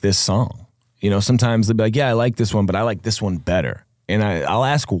really like this song. Sometimes they'll be like, yeah, I like this one, but I like this one better. And I'll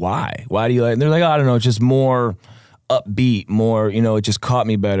ask why. Why do you like it? And they're like, oh, I don't know, it's just more upbeat, more, it just caught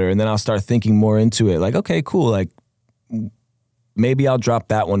me better. And then I'll start thinking more into it. Like, okay, cool. Like maybe I'll drop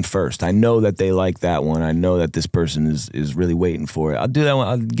that one first. I know that they like that one. I know that this person is really waiting for it. I'll do that one.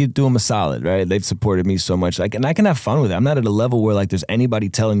 I'll do them a solid, right? They've supported me so much. Like, and I can have fun with it. I'm not at a level where like there's anybody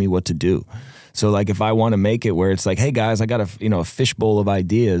telling me what to do. So like if I want to make it where it's like, hey guys, I got a fishbowl of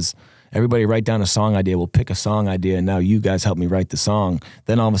ideas. Everybody write down a song idea. We'll pick a song idea, and now you guys help me write the song.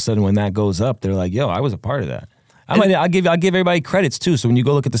 Then all of a sudden when that goes up, they're like, yo, I was a part of that. I'll give everybody credits too. So when you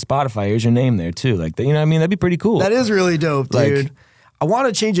go look at the Spotify, here's your name there too. Like, you know what I mean? That'd be pretty cool. That is really dope, dude. Like, I want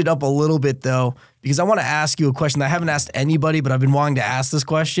to change it up a little bit though, because I want to ask you a question that I haven't asked anybody, but I've been wanting to ask this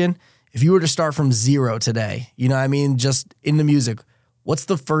question. If you were to start from zero today, you know what I mean? Just in the music, what's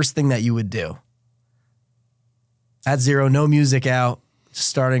the first thing that you would do? At zero, no music out, just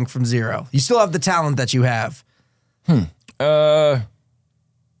starting from zero. You still have the talent that you have.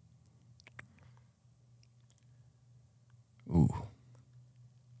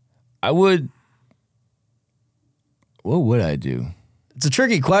 I would. What would I do? It's a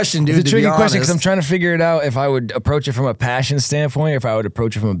tricky question, dude. It's a tricky question because I'm honest. trying to figure it out if I would approach it from a passion standpoint or if I would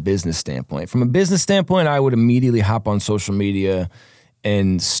approach it from a business standpoint. From a business standpoint, I would immediately hop on social media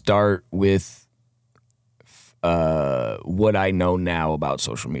and start with what I know now about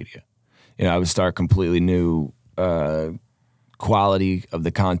social media. You know, I would start completely new quality of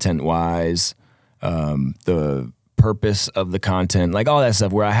the content-wise, the purpose of the content, like all that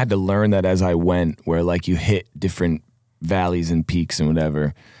stuff, where I had to learn that as I went, where like you hit different valleys and peaks and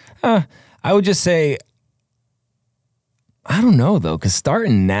whatever. I would just say, I don't know though, because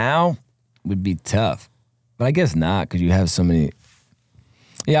starting now would be tough. But I guess not, because you have so many.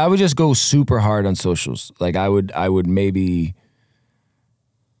 Yeah, I would just go super hard on socials. Like I would maybe.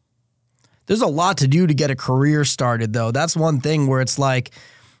 There's a lot to do to get a career started, though. That's one thing where it's like,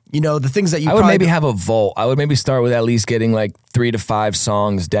 you know, the things that you. I would maybe have a vault. I would maybe start with at least getting like 3 to 5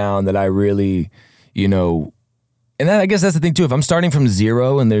 songs down that I really, you know. And I guess that's the thing too. If I'm starting from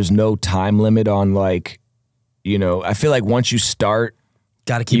 0 and there's no time limit on like, you know, I feel like once you start, you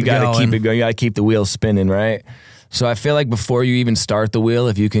gotta keep it going. You gotta keep the wheel spinning, right? So I feel like before you even start the wheel,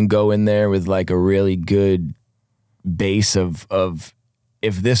 if you can go in there with like a really good base of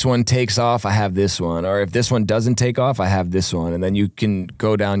if this one takes off, I have this one, or if this one doesn't take off, I have this one, and then you can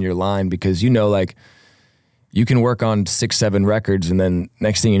go down your line because you know, like you can work on 6, 7 records, and then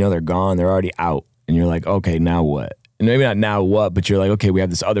next thing you know, they're gone, they're already out. And you're like, okay, now what? And maybe not now what, but you're like, okay, we have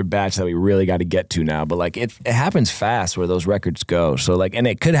this other batch that we really got to get to now. But like it happens fast where those records go. So like, and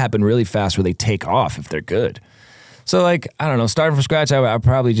it could happen really fast where they take off if they're good. So like, I don't know, starting from scratch, I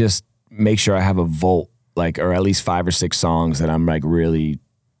probably just make sure I have a vault, like, or at least 5 or 6 songs that I'm like really,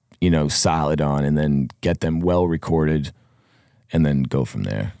 you know, solid on, and then get them well recorded and then go from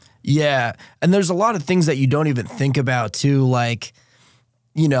there. Yeah. And there's a lot of things that you don't even think about too. Like,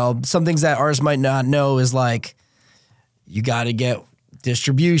 you know, some things that artists might not know is like, you got to get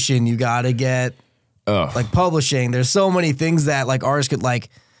distribution, you got to get like publishing. There's so many things that like artists could like,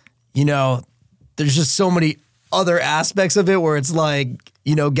 you know, there's just so many other aspects of it where it's like,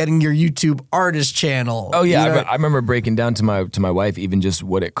 you know, getting your YouTube artist channel. Oh yeah, you know? I remember breaking down to my wife even just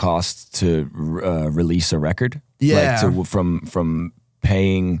what it costs to release a record. Yeah, like from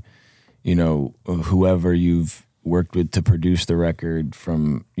paying, you know, whoever you've worked with to produce the record,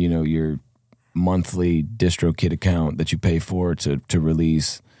 from, you know, your monthly DistroKid account that you pay for to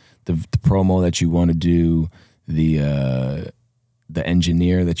release, the promo that you want to do, the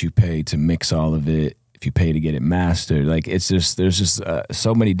engineer that you pay to mix all of it, if you pay to get it mastered. Like it's just, there's just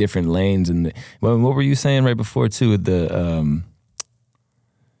so many different lanes. And what were you saying right before too with the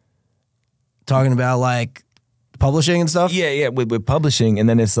talking about like publishing and stuff? Yeah, with publishing, and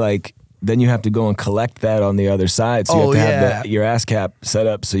then it's like, then you have to go and collect that on the other side. So you have to have your ASCAP set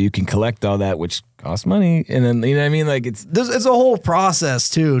up so you can collect all that, which costs money. And then, you know what I mean? Like it's a whole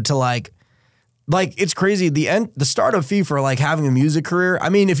process too to like it's crazy. The startup fee for like having a music career. I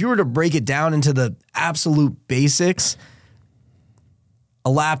mean, if you were to break it down into the absolute basics,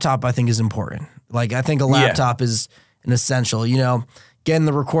 a laptop I think is important. Like I think a laptop is an essential, you know, getting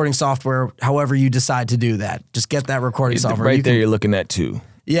the recording software, however you decide to do that. Just get that recording software. Right there, you're looking at 2.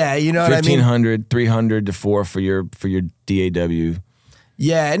 Yeah, you know what I mean? 1,500, 300 to 4 for your DAW.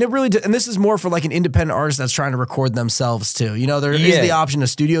 Yeah, and it really and this is more for like an independent artist that's trying to record themselves too. You know, there is the option of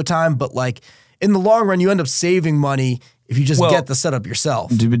studio time, but like in the long run, you end up saving money if you just get the setup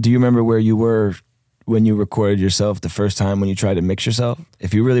yourself. Do you remember where you were when you recorded yourself the first time when you tried to mix yourself?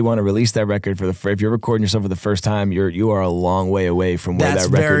 If you really want to release that record if you're recording yourself for the first time, you are a long way away from where that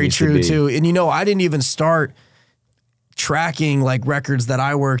record needs to be. That's very true too. And you know, I didn't even start tracking like records that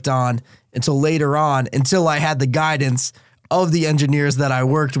I worked on until later on, until I had the guidance of the engineers that I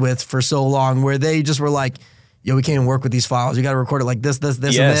worked with for so long, where they just were like, yo, we can't even work with these files. You got to record it like this, and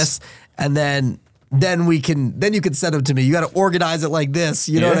this. And then you can send them to me. You got to organize it like this.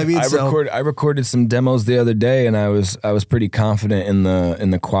 You know what I mean? I recorded some demos the other day, and I was pretty confident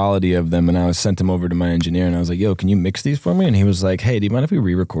in the quality of them, and I sent them over to my engineer, and I was like, yo, can you mix these for me? And he was like, hey, do you mind if we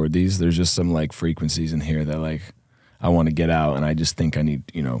re-record these? There's just some like frequencies in here that like I want to get out, and I just think I need,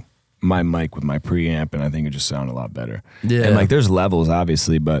 you know, my mic with my preamp, and I think it just sound a lot better. Yeah. And like there's levels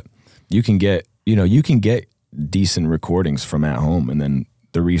obviously, but you can get decent recordings from at home, and then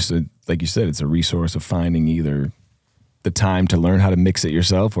the reason, like you said, it's a resource of finding either the time to learn how to mix it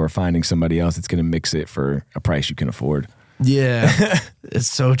yourself or finding somebody else that's going to mix it for a price you can afford. Yeah, it's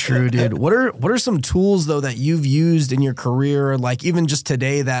so true, dude. What are some tools though that you've used in your career, like even just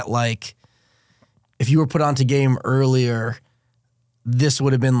today, that like if you were put onto game earlier, this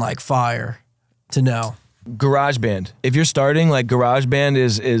would have been like fire to know? GarageBand. If you're starting, like GarageBand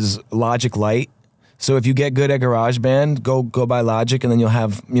is Logic Lite. So if you get good at GarageBand, go buy Logic, and then you'll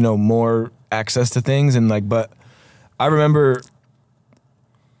have, you know, more access to things. And like, but I remember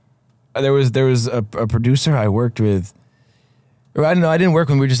there was a producer I worked with. Or I don't know, I didn't work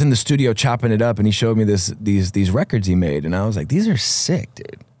when we were just in the studio chopping it up, and he showed me these records he made, and I was like, these are sick,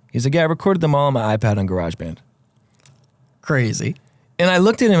 dude. He's like, yeah, I recorded them all on my iPad on GarageBand. Crazy. And I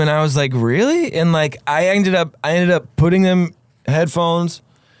looked at him and I was like, really? And like I ended up putting them headphones,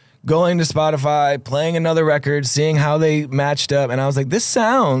 going to Spotify, playing another record, seeing how they matched up, and I was like, this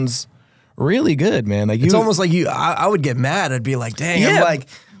sounds really good, man. Like it's almost like I would get mad. I'd be like, dang, I'm like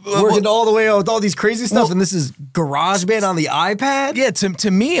working all the way out with all these crazy stuff, and this is GarageBand on the iPad? Yeah,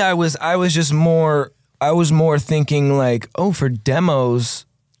 to me, I was more thinking like, oh, for demos,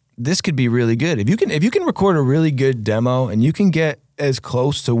 this could be really good. If you can record a really good demo and you can get as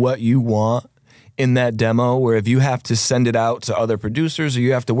close to what you want in that demo, where if you have to send it out to other producers or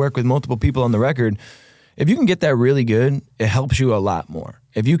you have to work with multiple people on the record, if you can get that really good, it helps you a lot more.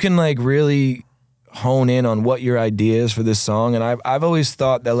 If you can like really hone in on what your idea is for this song, and I've always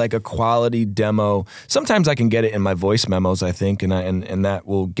thought that like a quality demo, sometimes I can get it in my voice memos, I think, and that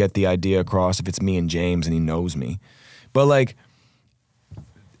will get the idea across if it's me and James and he knows me. But like,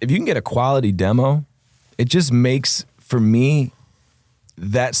 if you can get a quality demo, it just makes, for me,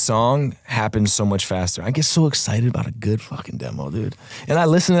 that song happens so much faster. I get so excited about a good fucking demo, dude. And I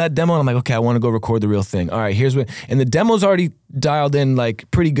listen to that demo and I'm like, okay, I want to go record the real thing. All right, here's what, and the demo's already dialed in like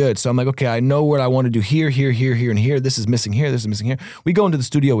pretty good. So I'm like, okay, I know what I want to do here, here, here, here, and here. This is missing here, this is missing here. We go into the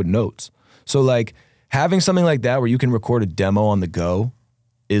studio with notes. So like having something like that where you can record a demo on the go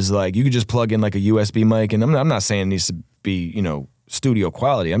is like, you could just plug in like a USB mic, and I'm not saying it needs to be, you know, studio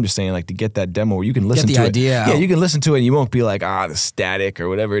quality. I'm just saying like to get that demo where you can listen to it. Get the idea out. Yeah, you can listen to it and you won't be like, the static or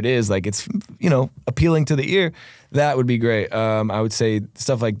whatever it is. Like it's, you know, appealing to the ear. That would be great. I would say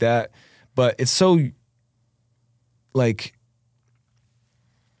stuff like that. But it's so like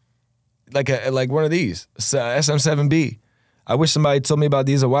one of these, SM7B. I wish somebody told me about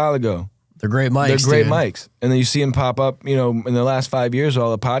these a while ago. They're great mics. They're great mics. And then you see them pop up, you know, in the last 5 years,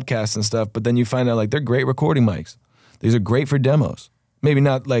 all the podcasts and stuff. But then you find out like they're great recording mics. These are great for demos. Maybe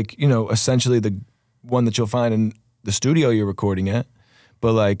not like, you know, essentially the one that you'll find in the studio you're recording at,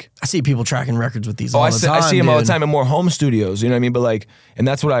 but like... I see people tracking records with these all the time, I see them all the time in more home studios, you know what I mean? But like, and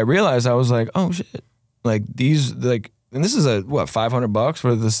that's what I realized. I was like, oh shit. Like these, like, and this is a, what, $500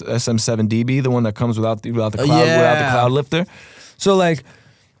 for this SM7DB, the one that comes without the cloud, without the cloud lifter. So like,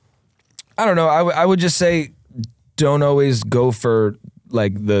 I don't know. I would just say, don't always go for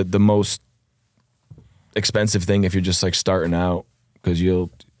like the most expensive thing if you're just like starting out, because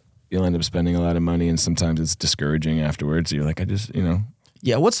you'll end up spending a lot of money, and sometimes it's discouraging afterwards. You're like, I just, you know.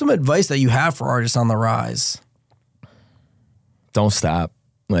 Yeah, what's some advice that you have for artists on the rise? Don't stop.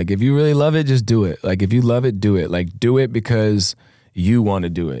 Like if you really love it, just do it. Like if you love it, do it. Like do it because you want to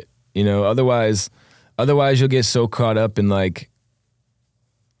do it. You know, otherwise you'll get so caught up in like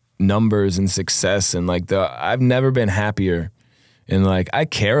numbers and success, and like I've never been happier. And like, I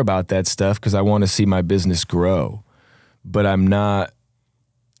care about that stuff because I want to see my business grow, but I'm not,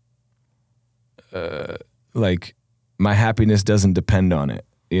 like, my happiness doesn't depend on it,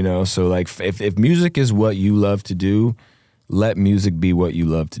 you know? So like, if music is what you love to do, let music be what you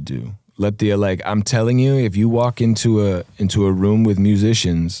love to do. Like, I'm telling you, if you walk into a room with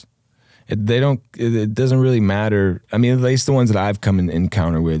musicians, it doesn't really matter. I mean, at least the ones that I've come in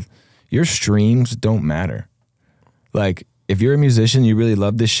encounter with, your streams don't matter. Like, if you're a musician, you really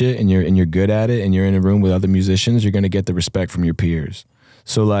love this shit, and you're good at it, and you're in a room with other musicians, you're gonna get the respect from your peers.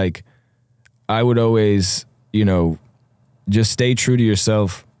 So like, I would always, you know, just stay true to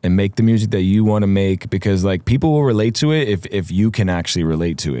yourself and make the music that you want to make, because like people will relate to it if you can actually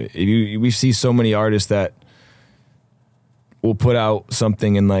relate to it. We see so many artists that will put out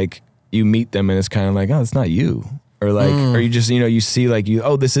something and like you meet them and it's kind of like, oh, it's not you. Or like, or you just, you know, you see like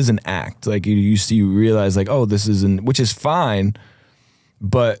oh, this is an act. Like you realize like, oh, this isn't, which is fine,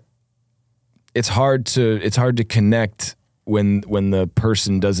 but it's hard to connect when the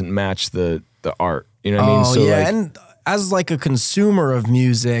person doesn't match the art. You know what I mean? So yeah, like, and as like a consumer of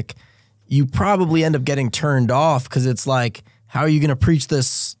music, you probably end up getting turned off because it's like, how are you going to preach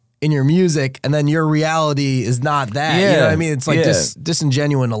this in your music, and then your reality is not that. Yeah, you know what I mean? It's like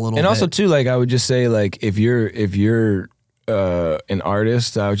disingenuine a little bit. And also too, like I would just say, like if you're an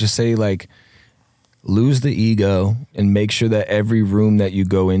artist, I would just say like lose the ego and make sure that every room that you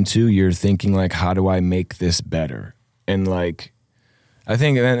go into, you're thinking like, how do I make this better? And like, I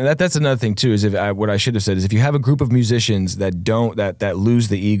think that's another thing too. Is what I should have said is if you have a group of musicians that lose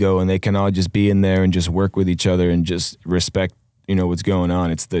the ego and they can all just be in there and just work with each other and just respect what's going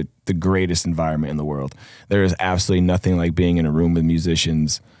on. It's the greatest environment in the world. There is absolutely nothing like being in a room with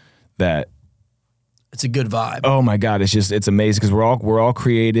musicians that. It's a good vibe. Oh my God, it's amazing because we're all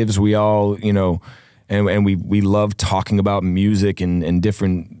creatives. We all, and we love talking about music and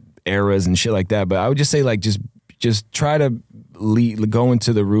different eras and shit like that. But I would just say like just try to go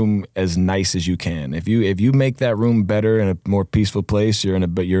into the room as nice as you can. If you make that room better and a more peaceful place, you're in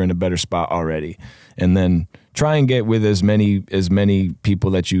a better spot already. And then try and get with as many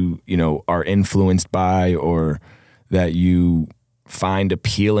people that you are influenced by or that you find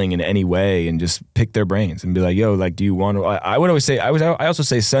appealing in any way, and just pick their brains and be like, yo, like, do you want to? I would always say, I also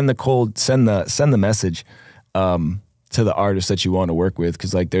say send the message to the artists that you want to work with,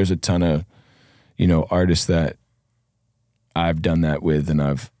 because like there's a ton of artists that I've done that with, and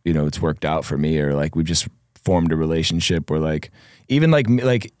I've it's worked out for me, or like we just formed a relationship, or like even like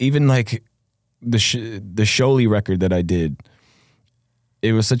the Sholey record that I did.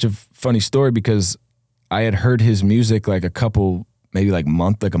 It was such a funny story because I had heard his music like maybe like a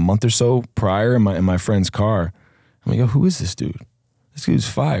month or so prior in my friend's car. I'm like, yo, who is this dude? This dude's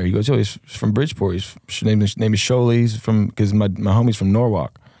fire. He goes, yo, he's from Bridgeport. His name is Sholey. He's because my homie's from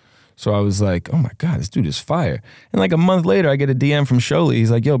Norwalk. So I was like, oh my God, this dude is fire. And like a month later, I get a DM from Sholey.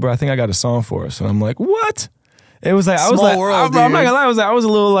 He's like, yo, bro, I think I got a song for us. And I'm like, what? It was like, I'm not gonna lie, I was a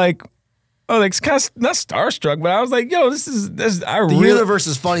little like, like kind of not starstruck, but I was like, yo, this. The universe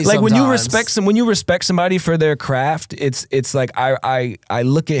is funny. Like sometimes. when you respect somebody for their craft, it's like I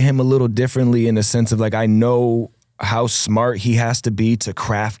look at him a little differently in the sense of like I know how smart he has to be to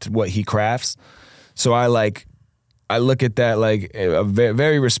craft what he crafts. So I look at that like very,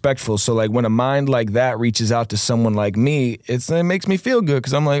 very respectful. So like when a mind like that reaches out to someone like me, it makes me feel good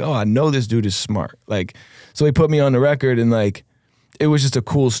because I'm like, oh, I know this dude is smart. Like, so he put me on the record, and like it was just a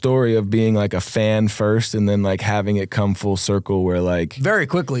cool story of being like a fan first, and then like having it come full circle where like very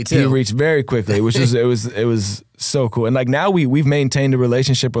quickly too. He reached very quickly. It was just it was so cool. And like now we've maintained a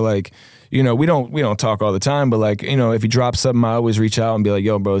relationship where like we don't talk all the time, but like if he drops something, I always reach out and be like,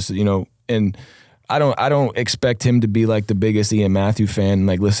 yo, bro, so, and I don't expect him to be like the biggest Ian Matthew fan and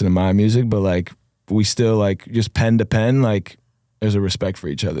like listen to my music, but like we still like just pen to pen, like there's a respect for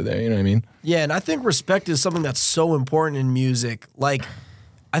each other there, you know what I mean? Yeah, and I think respect is something that's so important in music. Like,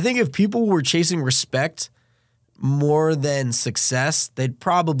 I think if people were chasing respect more than success, they'd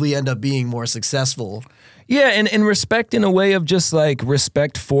probably end up being more successful. Yeah, and respect in a way of just like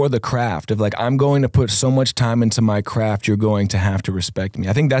respect for the craft of like, I'm going to put so much time into my craft, you're going to have to respect me.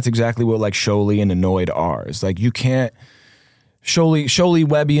 I think that's exactly what like Sholey and Annoyed are. It's like you can't, Sholey,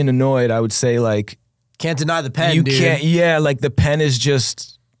 Webby, and Annoyed, I would say like, can't deny the pen, you dude. Can't, yeah, like the pen is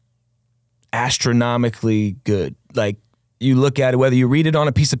just astronomically good. Like you look at it, whether you read it on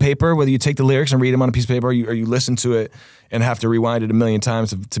a piece of paper, whether you take the lyrics and read them on a piece of paper, or you listen to it and have to rewind it a million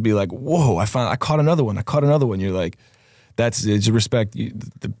times to be like, whoa, I caught another one. I caught another one. You're like, it's respect.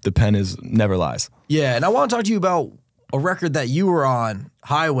 The pen never lies. Yeah, and I want to talk to you about a record that you were on,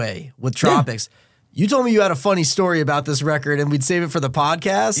 Highway, with Tropics. Yeah. You told me you had a funny story about this record, and we'd save it for the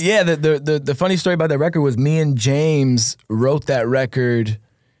podcast. Yeah, the funny story about that record was me and James wrote that record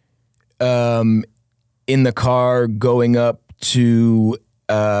in the car going up to,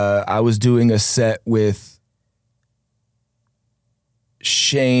 I was doing a set with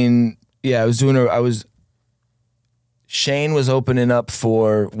Shane. Yeah, Shane was opening up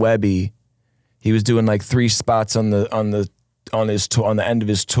for Webby. He was doing like 3 spots on the end of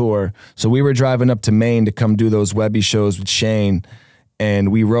his tour. So we were driving up to Maine to come do those Webby shows with Shane,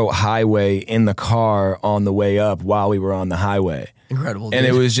 and we wrote Highway in the car on the way up while we were on the highway. Incredible, dude. And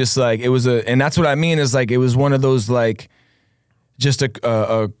it was just like, and that's what I mean is like, it was one of those like, just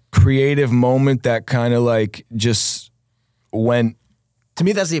a creative moment that kind of like just went. To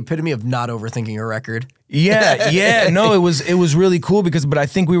me, that's the epitome of not overthinking a record. Yeah, no, it was really cool but I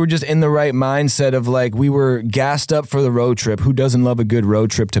think we were just in the right mindset of like, we were gassed up for the road trip. Who doesn't love a good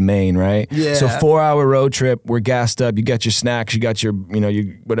road trip to Maine, right? Yeah. So 4-hour road trip, we're gassed up. You got your snacks, you got your,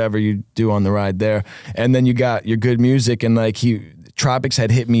 whatever you do on the ride there. And then you got your good music, and like Tropics had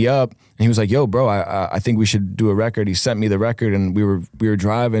hit me up and he was like, yo, bro, I think we should do a record. He sent me the record, and we were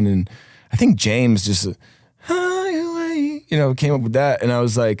driving, and I think James just, came up with that. And I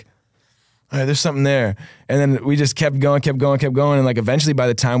was like, all right, there's something there. And then we just kept going. And like eventually by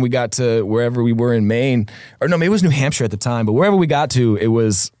the time we got to wherever we were in Maine, or no, maybe it was New Hampshire at the time, but wherever we got to, it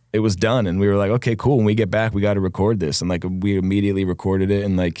was done. And we were like, okay, cool. When we get back, we got to record this. And like we immediately recorded it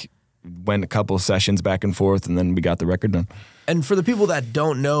and like went a couple of sessions back and forth, and then we got the record done. And for the people that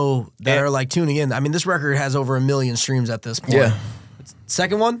don't know, that are like tuning in, I mean, this record has over 1 million streams at this point. Yeah.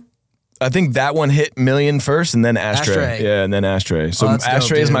 Second one? I think that one hit million first, and then Ashtray. Ashtray. Yeah, and then Ashtray. So dope,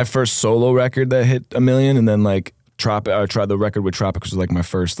 Ashtray is dude. my first solo record that hit a million, and then like Tropic. I tried the record with Tropic, which was like my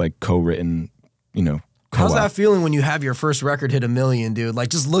first like co-written, you know. How's that feeling when you have your first record hit a million, dude? Like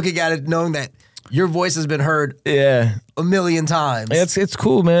just looking at it, knowing that your voice has been heard a million times. It's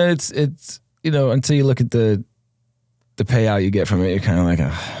cool, man. It's you know, until you look at the payout you get from it, you're kind of like,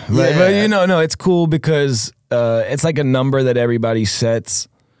 but you know, no, it's cool because it's like a number that everybody sets.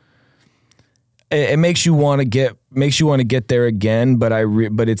 It makes you want to get there again, but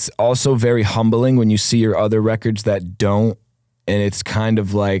it's also very humbling when you see your other records that don't, and it's kind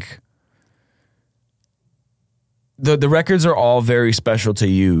of like the records are all very special to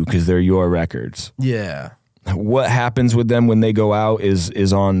you because they're your records. Yeah. What happens with them when they go out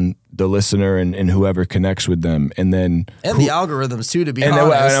is on the listener and whoever connects with them, and then the algorithms too. To be honest,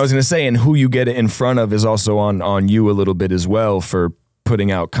 and I was going to say, and who you get it in front of is also on you a little bit as well for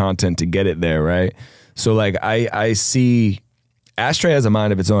putting out content to get it there, right? So like I see Ashtray has a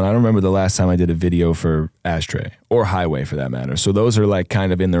mind of its own. I don't remember the last time I did a video for Ashtray or Highway for that matter. So those are like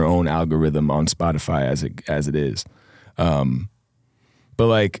kind of in their own algorithm on Spotify as it is. But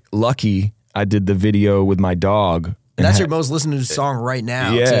like Lucky, I did the video with my dog. That's your most listened to song right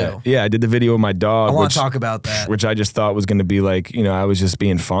now, too. Yeah, I did the video with my dog. I want to talk about that. Which I just thought was going to be like, you know, I was just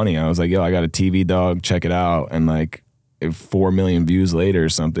being funny. I was like, yo, I got a TV dog, check it out. And like 4 million views later or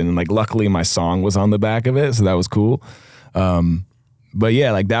something. And like luckily my song was on the back of it, so that was cool. But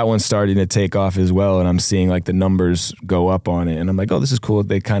yeah, like that one's starting to take off as well, and I'm seeing like the numbers go up on it, and I'm like, oh, this is cool.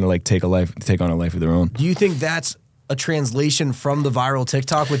 They kind of like take on a life of their own. Do you think that's a translation from the viral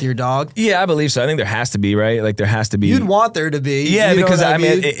TikTok with your dog? Yeah, I believe so. I think there has to be, right? Like there has to be. You'd want there to be. Yeah, you know because I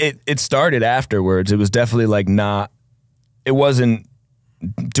mean, it started afterwards. It was definitely like it wasn't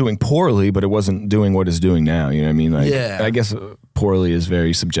doing poorly, but it wasn't doing what it's doing now. You know what I mean? Like, yeah. I guess poorly is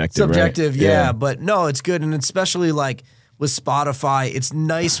very subjective. Subjective, right? yeah, but no, it's good, and especially like with Spotify, it's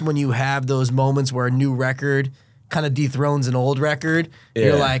nice when you have those moments where a new record kind of dethrones an old record. Yeah.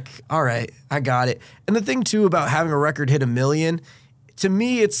 You're like, all right, I got it. And the thing too about having a record hit a million, to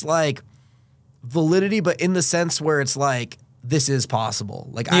me, it's like validity, but in the sense where it's like, this is possible.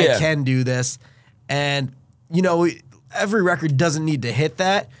 Like I can do this. And you know, every record doesn't need to hit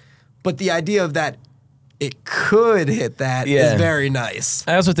that, but the idea of that it could hit that is very nice.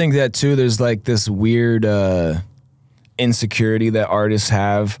 I also think that too, there's like this weird insecurity that artists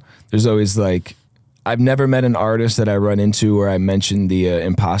have. There's always like, I've never met an artist that I run into where I mention the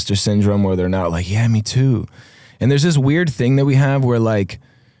imposter syndrome where they're not like, yeah, me too. And there's this weird thing that we have where like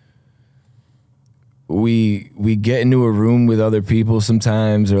we get into a room with other people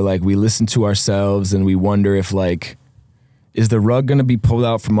sometimes, or like we listen to ourselves and we wonder if like, is the rug going to be pulled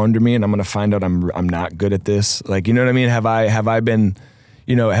out from under me and I'm going to find out I'm not good at this? Like, you know what I mean? Have I been,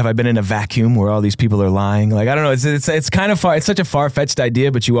 you know, have I been in a vacuum where all these people are lying? Like, I don't know. It's kind of far. It's such a far-fetched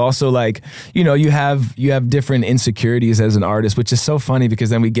idea, but you also like, you know, you have different insecurities as an artist, which is so funny because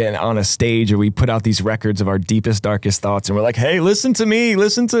then we get on a stage or we put out these records of our deepest, darkest thoughts, and we're like, hey, listen to me,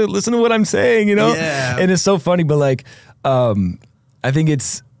 listen to what I'm saying, you know? Yeah. And it's so funny, but like, I think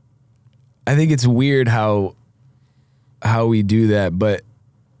it's weird how we do that, but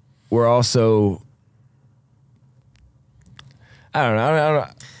we're also, I don't know.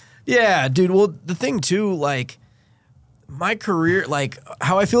 Yeah, dude. Well, the thing too, like my career, like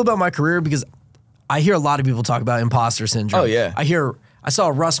how I feel about my career, because I hear a lot of people talk about imposter syndrome. Oh yeah. I saw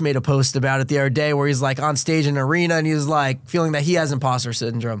Russ made a post about it the other day where he's like on stage in an arena and he's like feeling that he has imposter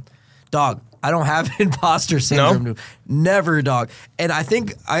syndrome. Dog, I don't have imposter syndrome. No? Never, dog. And I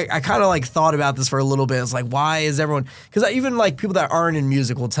think I kind of like thought about this for a little bit. It's like, why is everyone? Because even like people that aren't in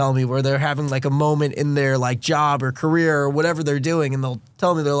music will tell me where they're having like a moment in their like job or career or whatever they're doing, and they'll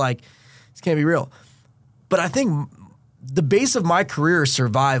tell me, they're like, this can't be real. But I think the base of my career is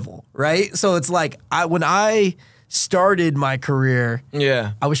survival, right? So it's like when I started my career,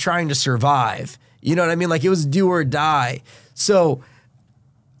 I was trying to survive. You know what I mean? Like it was do or die. So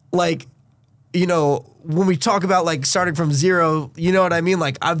like, you know, when we talk about like starting from zero, you know what I mean?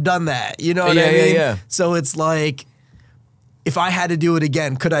 Like I've done that, you know what I mean? Yeah. So it's like, if I had to do it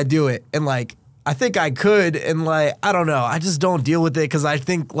again, could I do it? And like, I think I could. And like, I don't know. I just don't deal with it because I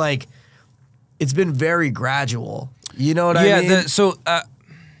think like it's been very gradual. You know what I mean?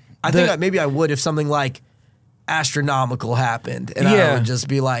 I think maybe I would if something like astronomical happened, and I would just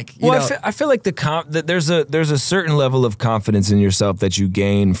be like, you know. I feel like that there's a certain level of confidence in yourself that you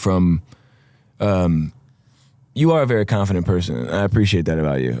gain from. You are a very confident person. I appreciate that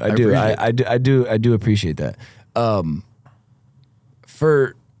about you. I do appreciate that.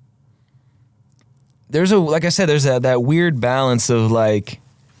 Like I said, there's that weird balance of like,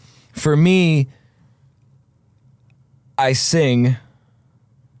 for me, I sing,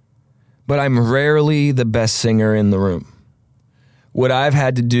 but I'm rarely the best singer in the room. What I've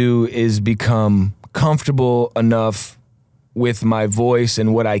had to do is become comfortable enough with my voice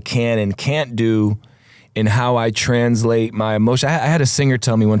and what I can and can't do and how I translate my emotion. I had a singer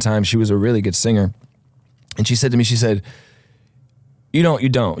tell me one time, she was a really good singer, and she said to me, she said, you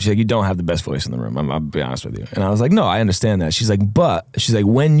don't. She's like, you don't have the best voice in the room. I'll be honest with you. And I was like, no, I understand that. She's like, but, she's like,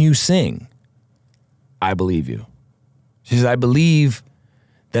 when you sing, I believe you. She says, I believe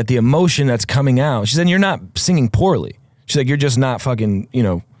that the emotion that's coming out, she said, you're not singing poorly. She's like, you're just not fucking, you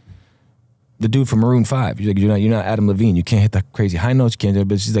know, the dude from Maroon 5. She's like, you're not Adam Levine. You can't hit the crazy high notes. You can't do it.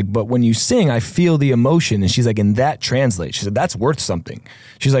 But she's like, but when you sing, I feel the emotion. And she's like, and that translates. She said, that's worth something.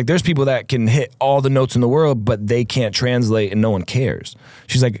 She's like, there's people that can hit all the notes in the world, but they can't translate and no one cares.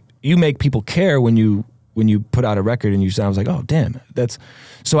 She's like, you make people care when you put out a record and you sound. I was like, oh, damn. That's,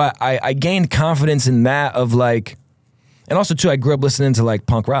 so I gained confidence in that of like, and also too, I grew up listening to like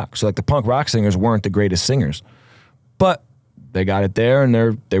punk rock. So like the punk rock singers weren't the greatest singers, but they got it there, and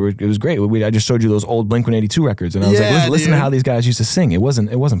they were. It was great. I just showed you those old Blink-182 records, and I was like, listen to how these guys used to sing. It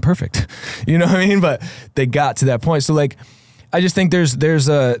wasn't perfect, you know what I mean? But they got to that point. So like, I just think there's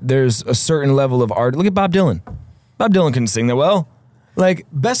a certain level of art. Look at Bob Dylan. Bob Dylan couldn't sing that well. Like,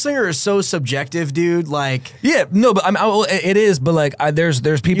 best singer is so subjective, dude. Like, yeah, no, but it is. But like, there's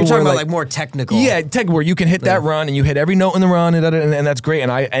people. You're talking where about like more technical. Yeah, where you can hit that run and you hit every note in the run, and that's great.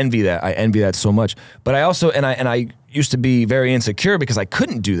 And I envy that. I envy that so much. But I also and I used to be very insecure because I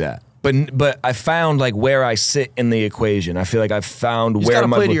couldn't do that. But I found like where I sit in the equation. I feel like I've found you where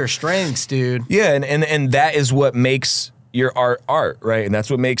gotta play to your strengths, dude. Yeah, and that is what makes your art, right? And that's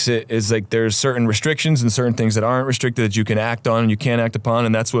what makes it is like there's certain restrictions and certain things that aren't restricted that you can act on and you can't act upon,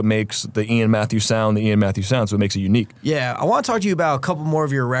 and that's what makes the Ian Matthews sound the Ian Matthews sound. So it makes it unique. Yeah, I want to talk to you about a couple more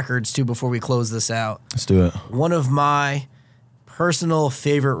of your records too before we close this out. Let's do it. One of my personal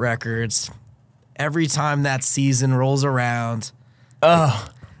favorite records. Every time that season rolls around, I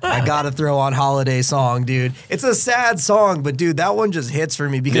gotta throw on Holiday Song, dude. It's a sad song, but dude, that one just hits for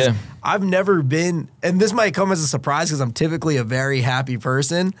me because I've never been, and this might come as a surprise because I'm typically a very happy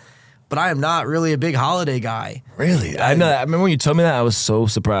person, but I am not really a big holiday guy. Really? I know. I remember when you told me that, I was so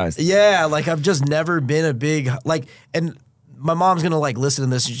surprised. Yeah, like I've just never been a big, like, and my mom's gonna like listen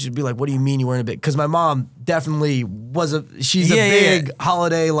to this and she'd be like, what do you mean you weren't a big, because my mom definitely was she's a big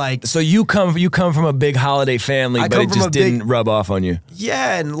holiday, like. So you come from a big holiday family, but it just didn't rub off on you.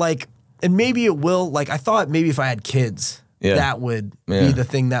 Yeah, and like, and maybe it will, like I thought maybe if I had kids, that would be the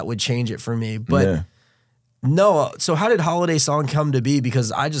thing that would change it for me. But no, so how did Holiday Song come to be?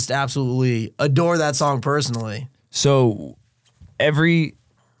 Because I just absolutely adore that song personally. So every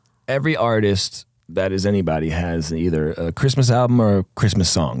artist that is anybody has either a Christmas album or a Christmas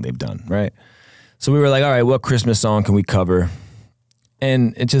song they've done, right? So we were like, all right, what Christmas song can we cover?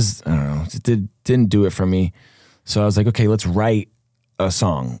 And it just, I don't know, it didn't do it for me. So I was like, okay, let's write a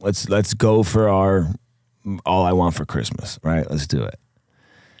song. Let's go for our All I Want for Christmas, right? Let's do it.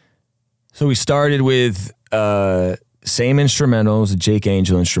 So we started with same instrumental, it was a Jake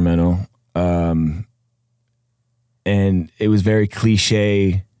Angel instrumental. And it was very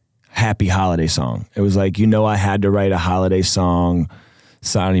cliche, happy holiday song. It was like, I had to write a holiday song.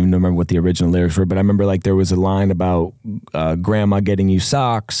 So I don't even remember what the original lyrics were, but I remember like there was a line about grandma getting you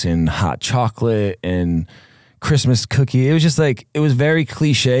socks and hot chocolate and Christmas cookie. It was just like, it was very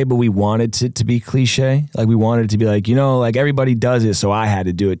cliche, but we wanted it to be cliche. Like we wanted it to be like, like everybody does it, so I had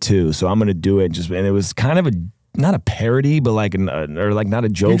to do it too. So I'm going to do it. And it was kind of not a parody, but like, or like not a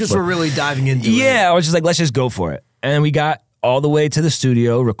joke. You just were really diving into it. Yeah, I was just like, let's just go for it. And we got all the way to the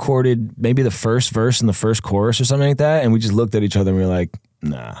studio, recorded maybe the first verse and the first chorus or something like that. And we just looked at each other and we were like,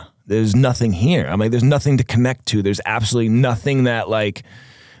 nah, there's nothing here. I'm like, there's nothing to connect to. There's absolutely nothing that like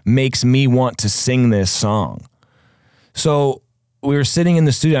makes me want to sing this song. So we were sitting in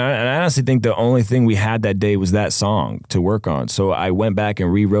the studio, and I honestly think the only thing we had that day was that song to work on. So I went back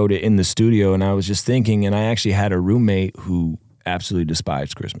and rewrote it in the studio, and I was just thinking, and I actually had a roommate who absolutely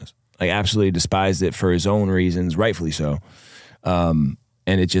despised Christmas. Like absolutely despised it for his own reasons, rightfully so. And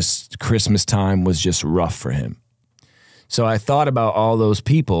it just, Christmas time was just rough for him. So I thought about all those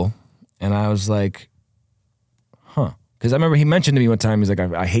people, and I was like, huh. Because I remember he mentioned to me one time, he's like,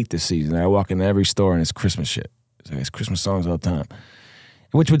 I hate this season. I walk into every store and it's Christmas shit. It's Christmas songs all the time.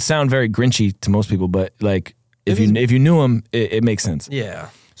 Which would sound very grinchy to most people, but like, if you knew him, it makes sense. Yeah.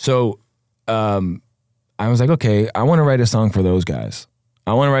 So I was like, okay, I want to write a song for those guys.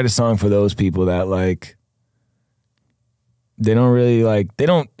 I want to write a song for those people that like, they don't really like, they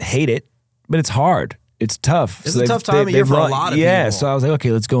don't hate it, but it's hard. it's tough. It's a tough time of year for a lot of people. Yeah, so I was like,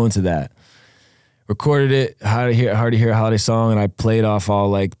 okay, let's go into that. Recorded it, hard to hear a holiday song, and I played off all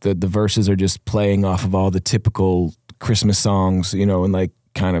like the verses are just playing off of all the typical Christmas songs, you know, and like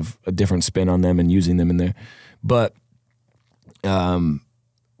kind of a different spin on them and using them in there. But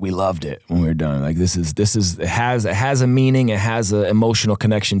we loved it when we were done. Like this is it has a meaning, it has an emotional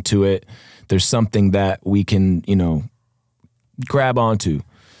connection to it. There's something that we can, you know, grab onto.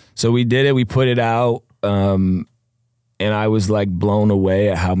 So we did it, we put it out, and I was like blown away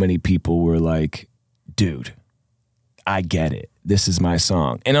at how many people were like, dude, I get it. This is my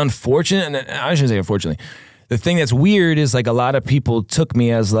song. And unfortunately, I shouldn't say unfortunately, the thing that's weird is like a lot of people took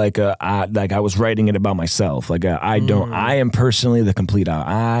me as like I was writing it about myself. Like I am personally the complete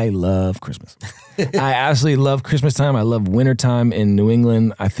I love Christmas. I absolutely love Christmas time. I love wintertime in New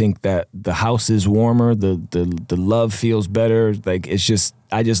England. I think that the house is warmer. The love feels better. Like it's just,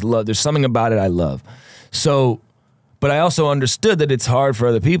 I just love, there's something about it I love. So, but I also understood that it's hard for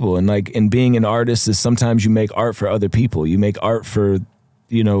other people. And like, in being an artist is sometimes you make art for other people. You make art for,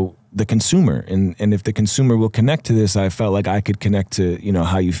 you know, the consumer. And if the consumer will connect to this, I felt like I could connect to, you know,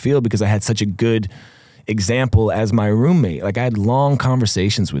 how you feel because I had such a good example as my roommate. Like I had long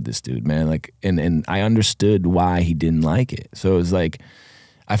conversations with this dude, man. Like, and I understood why he didn't like it. So it was like,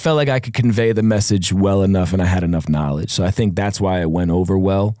 I felt like I could convey the message well enough and I had enough knowledge. So I think that's why it went over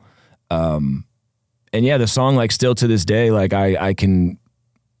well. And yeah, the song, like still to this day, like I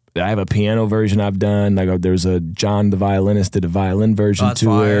have a piano version I've done. Like there's a John the violinist did a violin version to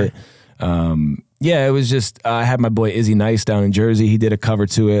fire. it. Yeah, it was just I had my boy Izzy Nice down in Jersey. He did a cover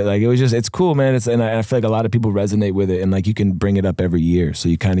to it. Like it was just, it's cool, man. And I feel like a lot of people resonate with it. And like you can bring it up every year, so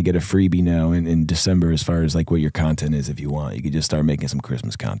you kind of get a freebie now in December as far as like what your content is. If you want, you could just start making some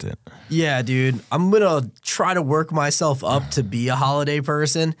Christmas content. Yeah, dude. I'm gonna try to work myself up to be a holiday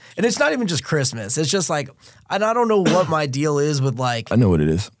person, and it's not even just Christmas. It's just like, and I don't know what my deal is with like. I know what it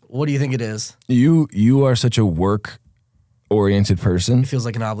is. What do you think it is? You are such a work-oriented person. It feels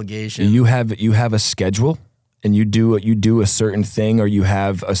like an obligation. You have a schedule, and you do a certain thing, or you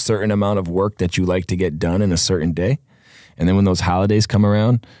have a certain amount of work that you like to get done in a certain day. And then when those holidays come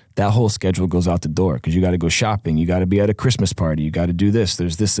around, that whole schedule goes out the door because you got to go shopping, you got to be at a Christmas party, you got to do this.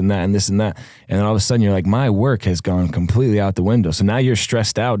 There's this and that and this and that, and then all of a sudden you're like, my work has gone completely out the window. So now you're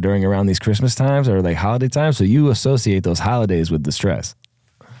stressed out during around these Christmas times or like holiday times. So you associate those holidays with the stress.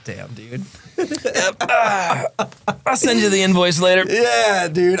 Damn, dude. I'll send you the invoice later. Yeah,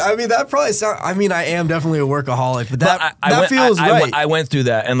 dude. I mean, that probably sounds. I mean, I am definitely a workaholic, but that feels right. I went through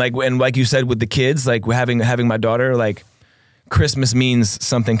that, and like you said with the kids, like having my daughter, like Christmas means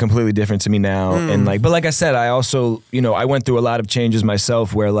something completely different to me now, and like, but like I said, I also, you know, I went through a lot of changes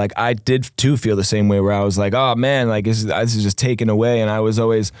myself, where like I did too feel the same way, where I was like, oh man, like this is just taken away, and I was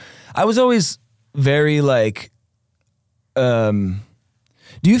always very like,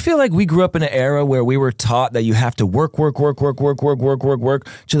 do you feel like we grew up in an era where we were taught that you have to work to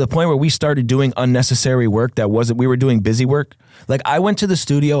the point where we started doing unnecessary work we were doing busy work? Like I went to the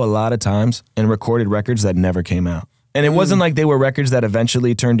studio a lot of times and recorded records that never came out. And it wasn't like they were records that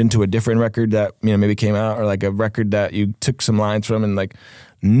eventually turned into a different record that, you know, maybe came out, or like a record that you took some lines from and like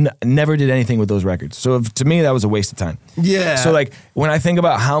never did anything with those records. So to me, that was a waste of time. Yeah. So like when I think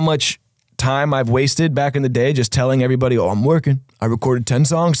about how much time I've wasted back in the day just telling everybody, oh, I'm working, I recorded 10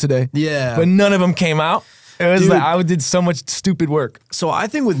 songs today. Yeah. But none of them came out. It was like I did so much stupid work. So I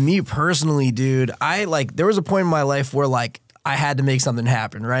think with me personally, dude, there was a point in my life where like I had to make something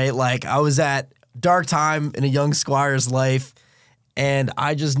happen, right? Like I was at dark time in a young Squires life, and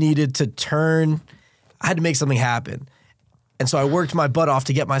I just needed to I had to make something happen. And so I worked my butt off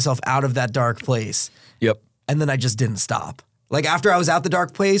to get myself out of that dark place. Yep. And then I just didn't stop. Like after I was out the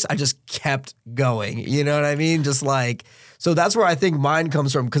dark place, I just kept going. You know what I mean? Just like, so that's where I think mine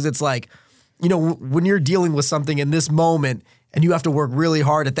comes from. Cause it's like, you know, when you're dealing with something in this moment and you have to work really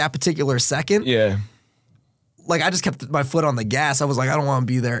hard at that particular second. Yeah. Like I just kept my foot on the gas. I was like, I don't want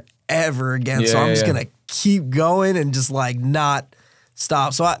to be there ever again. So I'm just going to keep going and just like not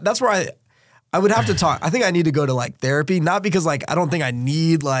stop. So that's where I would have to talk. I think I need to go to like therapy, not because like, I don't think I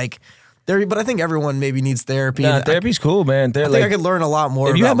need like therapy, but I think everyone maybe needs therapy. Nah, therapy's cool, man. I think I could learn a lot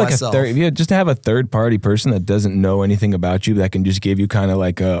more about myself. If you just have a third party person that doesn't know anything about you, that can just give you kind of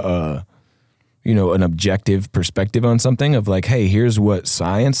like you know, an objective perspective on something of like, hey, here's what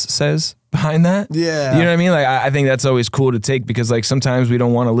science says behind that. Yeah. You know what I mean? Like, I think that's always cool to take, because like sometimes we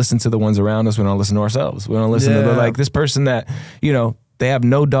don't want to listen to the ones around us. We don't listen to ourselves. We don't listen to like this person that, you know, they have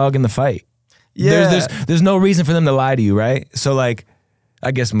no dog in the fight. Yeah. There's no reason for them to lie to you, right? So like,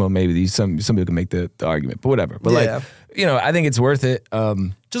 I guess maybe some people can make the argument, but whatever. But like, you know, I think it's worth it.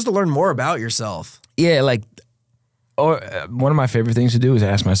 just to learn more about yourself. Yeah, like, or one of my favorite things to do is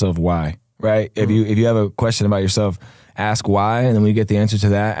ask myself why, right? If you have a question about yourself, ask why, and then when you get the answer to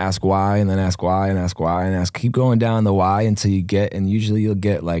that, ask why, and then ask why, and ask why, and ask. Keep going down the why until you get, and usually you'll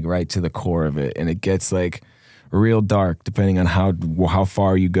get like right to the core of it, and it gets like real dark depending on how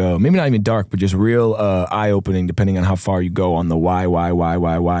far you go. Maybe not even dark, but just real eye-opening depending on how far you go on the why.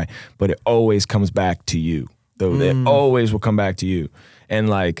 But it always comes back to you. Though it always will come back to you. And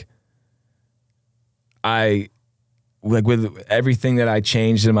like with everything that I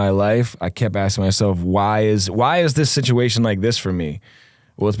changed in my life, I kept asking myself, why is this situation like this for me?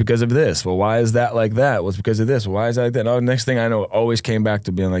 Well, it's because of this. Well, why is that like that? Well, it's because of this. Why is that like that? Oh, next thing I know, it always came back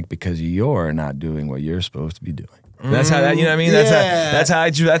to being like, because you're not doing what you're supposed to be doing. That's how that, you know what I mean?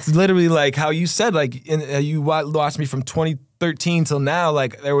 That's literally like how you said, like, you watched me from 2013 till now.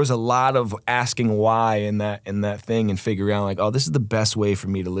 Like, there was a lot of asking why in that thing and figuring out like, oh, this is the best way for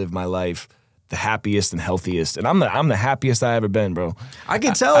me to live my life, the happiest and healthiest. And I'm the happiest I ever been, bro. I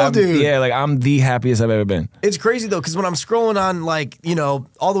can tell, dude. Yeah, like I'm the happiest I've ever been. It's crazy though, because when I'm scrolling on, like, you know,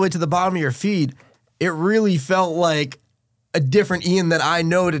 all the way to the bottom of your feed, it really felt like a different Ian that I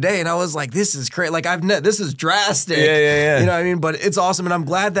know today. And I was like, this is crazy. Like, this is drastic. Yeah. You know what I mean? But it's awesome. And I'm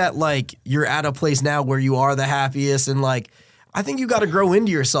glad that, like, you're at a place now where you are the happiest. And, like, I think you got to grow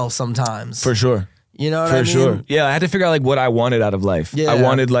into yourself sometimes. For sure. You know what I mean? For sure. Yeah, I had to figure out like what I wanted out of life. Yeah.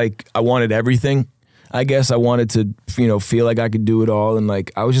 I wanted everything. I guess I wanted to, you know, feel like I could do it all. And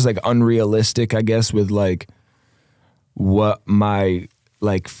like, I was just like unrealistic, I guess, with like what my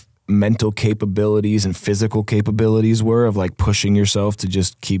like mental capabilities and physical capabilities were of like pushing yourself to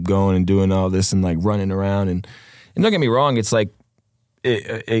just keep going and doing all this and like running around. And don't get me wrong, it's like,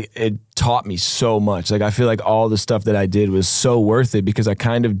 it taught me so much. Like, I feel like all the stuff that I did was so worth it because I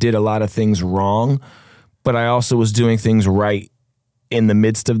kind of did a lot of things wrong, but I also was doing things right in the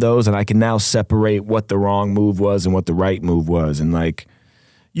midst of those, and I can now separate what the wrong move was and what the right move was. And like,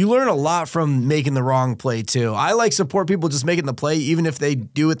 you learn a lot from making the wrong play too. I like support people just making the play even if they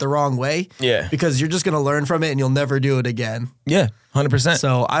do it the wrong way. Yeah. Because you're just going to learn from it and you'll never do it again. Yeah, 100%.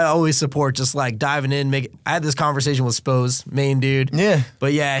 So I always support just like diving in. I had this conversation with Spose, main dude. Yeah.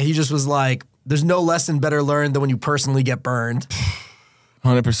 But yeah, he just was like, there's no lesson better learned than when you personally get burned.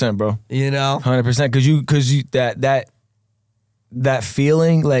 100%, bro. You know? 100%. Because you that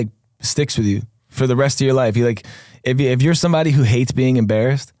feeling like sticks with you for the rest of your life. You like, if you're somebody who hates being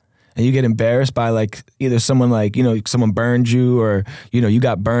embarrassed and you get embarrassed by like either someone like, you know, someone burned you or, you know, you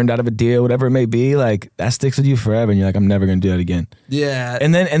got burned out of a deal, whatever it may be, like that sticks with you forever. And you're like, I'm never going to do that again. Yeah.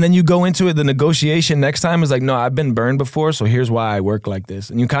 And then you go into it, the negotiation next time is like, no, I've been burned before. So here's why I work like this.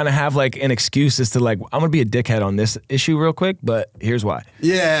 And you kind of have like an excuse as to like, I'm going to be a dickhead on this issue real quick, but here's why.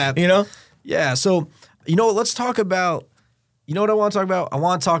 Yeah. You know? Yeah. So, you know, let's talk about, you know what I want to talk about? I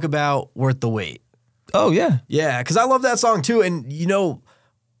want to talk about Worth the Wait. Oh, yeah. Yeah, because I love that song too. And, you know,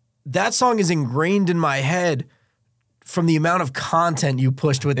 that song is ingrained in my head from the amount of content you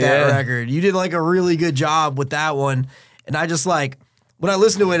pushed with that record. You did like a really good job with that one. And I just like, when I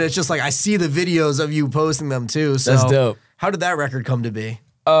listen to it, it's just like I see the videos of you posting them too. So that's dope. How did that record come to be?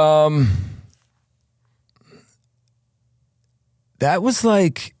 That was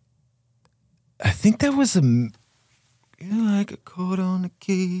like, I think that was you like a chord on the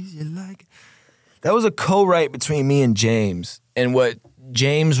keys, you like it. That was a co-write between me and James. And what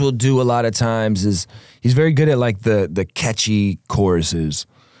James will do a lot of times is he's very good at like the catchy choruses.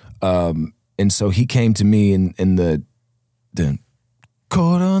 And so he came to me in the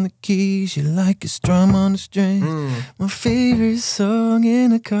chord on the keys, you like a strum on the string. My favorite song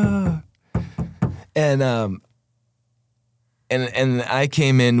in a car. And I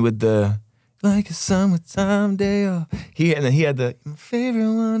came in with the like a summertime day off. He had the my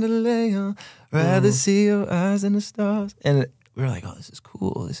favorite one to lay on. Rather see your eyes than the stars. And we were like, oh, this is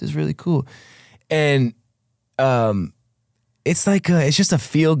cool. This is really cool. And it's like it's just a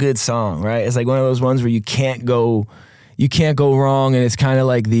feel good song, right? It's like one of those ones where you can't go wrong, and it's kind of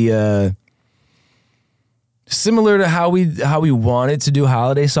like the similar to how we wanted to do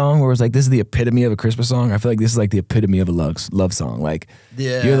holiday song, where it's like this is the epitome of a Christmas song. I feel like this is like the epitome of a love song. Like,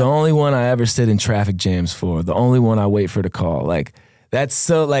 you're the only one I ever sit in traffic jams for, the only one I wait for to call. Like, that's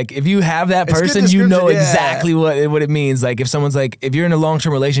so like if you have that person, you know exactly what it means. Like if someone's like, if you're in a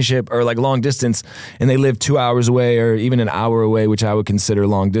long-term relationship or like long distance and they live 2 hours away or even an hour away, which I would consider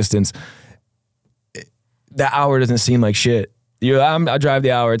long distance, that hour doesn't seem like shit. I drive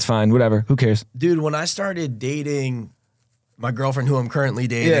the hour, it's fine, whatever, who cares? Dude, when I started dating my girlfriend who I'm currently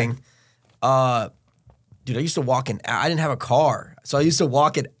dating, dude, I used to walk I didn't have a car, so I used to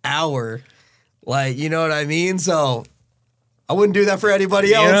walk an hour, like, you know what I mean? So I wouldn't do that for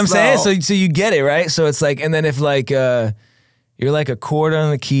anybody else. You know what I'm saying? though. So you get it, right? So it's like, and then if like you're like a chord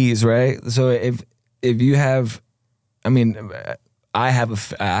on the keys, right? So if you have, I mean, I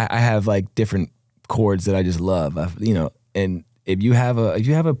have like different chords that I just love, you know. And if you have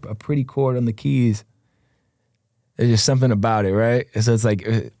a pretty chord on the keys, there's just something about it, right? So it's like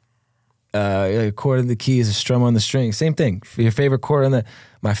a chord on the keys, a strum on the string, same thing. For your favorite chord on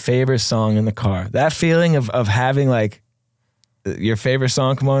my favorite song in the car. That feeling of having like your favorite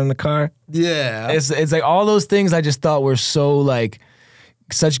song come on in the car. Yeah. It's like all those things I just thought were so like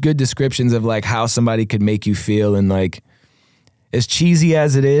such good descriptions of like how somebody could make you feel, and like as cheesy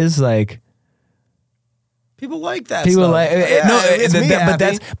as it is, like people like that. People stuff.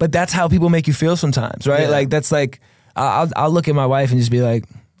 like but that's how people make you feel sometimes, right? Yeah. Like that's like I'll look at my wife and just be like,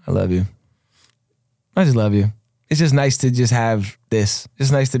 I love you. I just love you. It's just nice to just have this.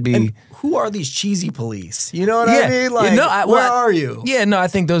 It's nice to be. And who are these cheesy police? You know what I mean? Like, where are you? Yeah, no, I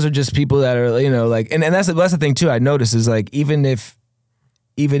think those are just people that are, you know, like, and that's the thing too. I notice is like even if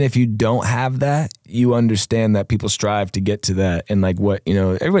you don't have that, you understand that people strive to get to that, and like what, you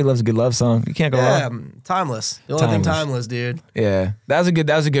know, everybody loves a good love song. You can't go wrong. Timeless. The only thing timeless, dude. Yeah, that was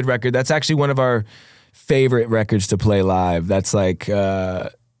a good record. That's actually one of our favorite records to play live. That's like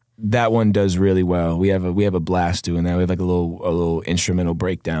that one does really well. We have a blast doing that. We have like a little instrumental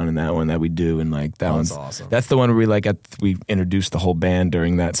breakdown in that one that we do, and like that one's awesome. That's the one where we introduced the whole band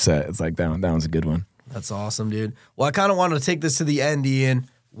during that set. It's like that one's a good one. That's awesome, dude. Well, I kind of wanted to take this to the end, Ian.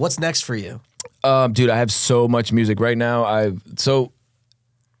 What's next for you? Dude, I have so much music right now. I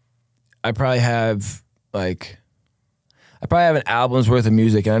probably have an album's worth of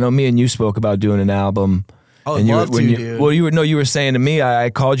music, and I know me and you spoke about doing an album. I would love to, dude. Well, you were saying to me, I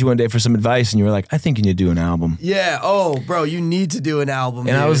called you one day for some advice, and you were like, I think you need to do an album. Yeah. Oh, bro, you need to do an album.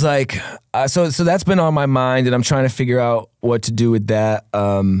 And dude. I was like, so that's been on my mind, and I'm trying to figure out what to do with that.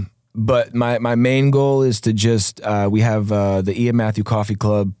 But my main goal is to just we have the Ian Matthew Coffee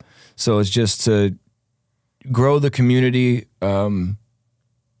Club, so it's just to grow the community. I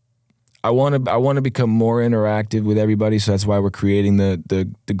want to become more interactive with everybody, so that's why we're creating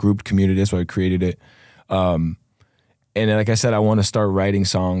the grouped community. That's why we created it. And like I said, I want to start writing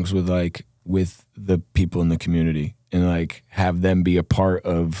songs with the people in the community, and like have them be a part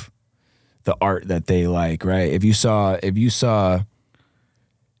of the art that they like. Right? If you saw.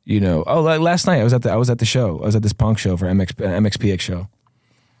 You know, like last night I was at the show. I was at this punk show for MXPX show.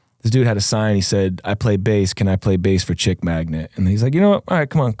 This dude had a sign. He said, "I play bass. Can I play bass for Chick Magnet?" And he's like, "You know what? All right,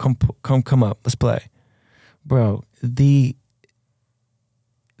 come on, come up. Let's play." Bro, the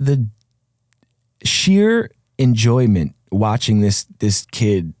sheer enjoyment watching this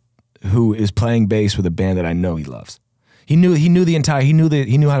kid who is playing bass with a band that I know he loves. He knew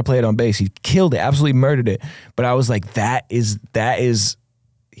how to play it on bass. He killed it, absolutely murdered it. But I was like, that is.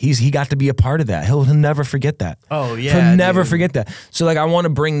 He got to be a part of that. He'll never forget that. Oh yeah, he'll never forget that. So like, I want to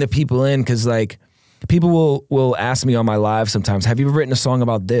bring the people in, because like, people will ask me on my live sometimes, have you ever written a song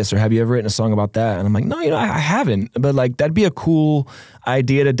about this, or have you ever written a song about that? And I'm like, no, you know, I haven't. But like, that'd be a cool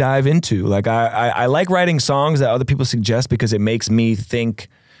idea to dive into. Like, I like writing songs that other people suggest, because it makes me think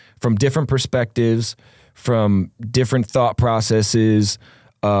from different perspectives, from different thought processes,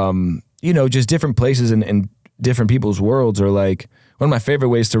 you know, just different places and different people's worlds. Or like, one of my favorite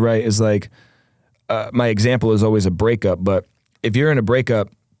ways to write is like, my example is always a breakup. But if you're in a breakup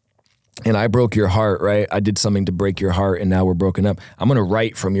and I broke your heart, right? I did something to break your heart, and now we're broken up. I'm going to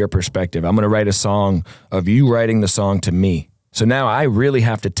write from your perspective. I'm going to write a song of you writing the song to me. So now I really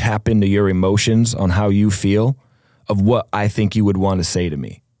have to tap into your emotions on how you feel, of what I think you would want to say to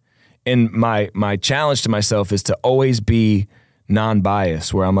me. And my challenge to myself is to always be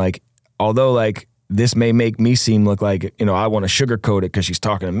non-biased, where I'm like, although like this may make me seem look like, you know, I want to sugarcoat it because she's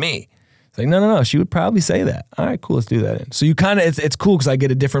talking to me. It's like, no, she would probably say that. All right, cool, let's do that. So you kind of, it's cool because I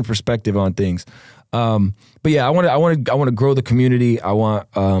get a different perspective on things. But yeah, I want to grow the community. I want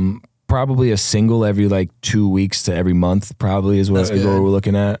probably a single every like 2 weeks to every month. Probably is what we're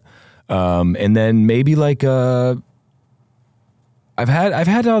looking at. And then maybe like I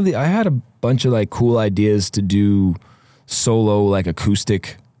had a bunch of like cool ideas to do solo, like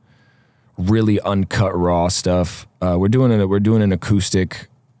acoustic, really uncut raw stuff. We're doing an acoustic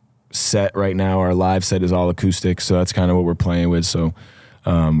set right now. Our live set is all acoustic, so that's kind of what we're playing with. So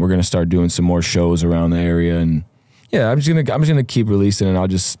we're gonna start doing some more shows around the area, and yeah, I'm just gonna keep releasing, and I'll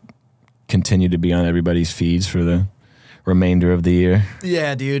just continue to be on everybody's feeds for the remainder of the year.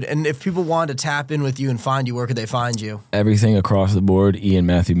 Yeah, dude. And if people want to tap in with you and find you, where could they find you? Everything across the board, Ian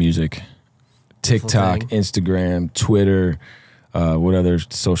Matthew Music. TikTok, Instagram, Twitter. What other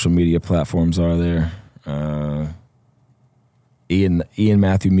social media platforms are there?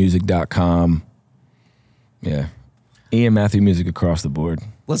 IanMatthewMusic.com. Yeah. Ian Matthew Music across the board.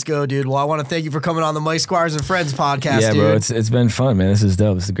 Let's go, dude. Well, I want to thank you for coming on the Mike Squires and Friends podcast, yeah, dude. bro. It's been fun, man. This is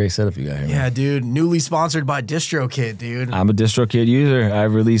dope. This is a great setup you got here, man. Yeah, dude. Newly sponsored by DistroKid, dude. I'm a DistroKid user.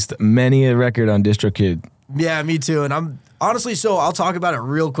 I've released many a record on DistroKid. Yeah, me too. And I'm honestly, so I'll talk about it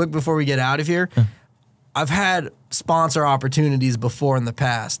real quick before we get out of here. I've had sponsor opportunities before in the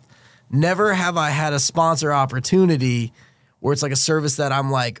past. Never have I had a sponsor opportunity where it's like a service that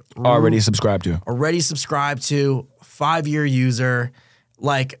I'm like Already subscribed to. 5-year user,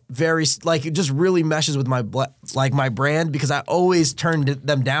 like it just really meshes with my my brand, because I always turned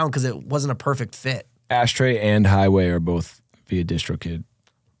them down because it wasn't a perfect fit. Ashtray and Highway are both via DistroKid.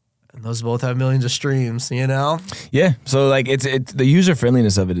 And those both have millions of streams, you know? Yeah. So like it's the user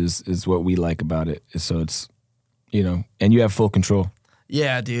friendliness of it is what we like about it. So it's, you know, and you have full control.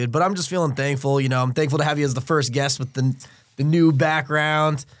 Yeah, dude. But I'm just feeling thankful, you know. I'm thankful to have you as the first guest with the new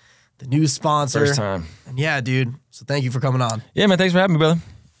background, the new sponsor. First time. And yeah, dude. So thank you for coming on. Yeah, man. Thanks for having me, brother.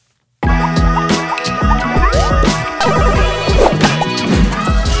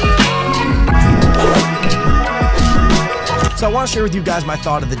 So I want to share with you guys my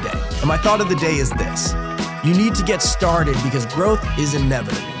thought of the day. And my thought of the day is this. You need to get started because growth is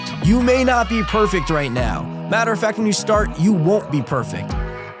inevitable. You may not be perfect right now. Matter of fact, when you start, you won't be perfect.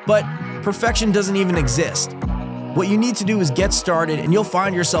 But perfection doesn't even exist. What you need to do is get started and you'll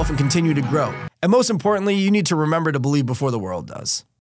find yourself and continue to grow. And most importantly, you need to remember to believe before the world does.